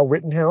kill Kyle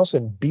Rittenhouse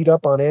and beat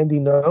up on Andy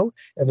Ngo.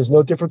 And there's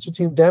no difference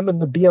between them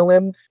and the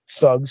BLM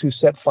thugs who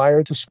set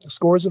fire to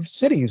scores of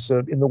cities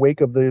in the wake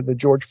of the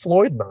George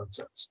Floyd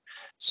nonsense.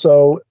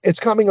 So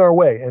it's coming our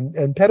way.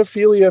 And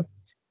pedophilia,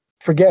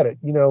 forget it.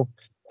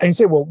 And you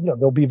say, well,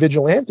 there'll be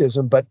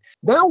vigilantism, but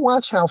now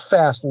watch how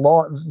fast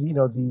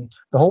the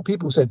whole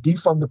people who said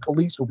defund the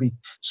police will be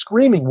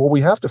screaming, well,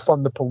 we have to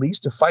fund the police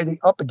to fight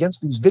up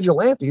against these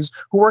vigilantes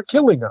who are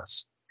killing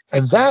us.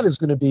 And that is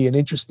going to be an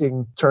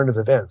interesting turn of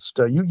events.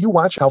 So you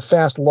watch how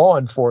fast law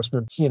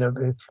enforcement,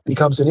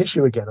 becomes an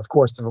issue again, of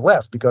course, to the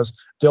left, because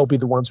they'll be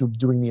the ones who are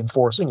doing the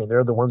enforcing, and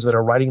they're the ones that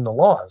are writing the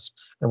laws.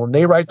 And when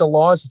they write the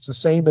laws, it's the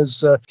same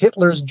as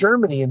Hitler's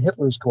Germany and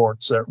Hitler's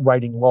courts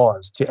writing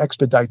laws to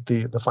expedite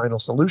the final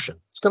solution.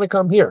 It's going to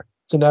come here.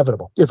 It's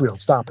inevitable if we don't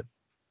stop it.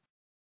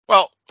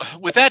 Well,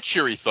 with that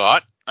cheery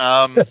thought,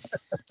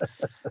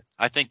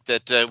 I think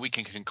that we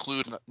can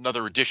conclude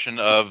another edition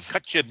of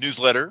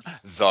CutJibNewsletter,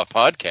 the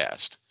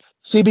podcast.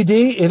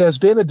 CBD, it has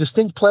been a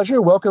distinct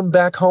pleasure. Welcome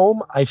back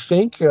home, I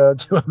think,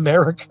 to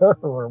America,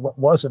 or what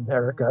was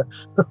America,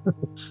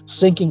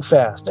 sinking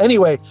fast.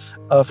 Anyway,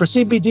 for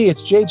CBD,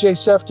 it's J.J.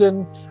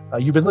 Sefton.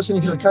 You've been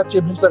listening to the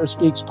CutJibNewsletter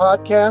Speaks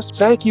podcast.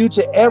 Thank you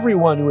to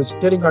everyone who is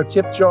hitting our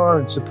tip jar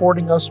and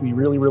supporting us. We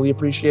really, really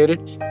appreciate it.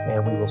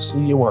 And we will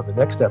see you on the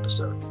next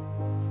episode.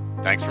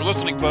 Thanks for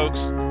listening,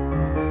 folks.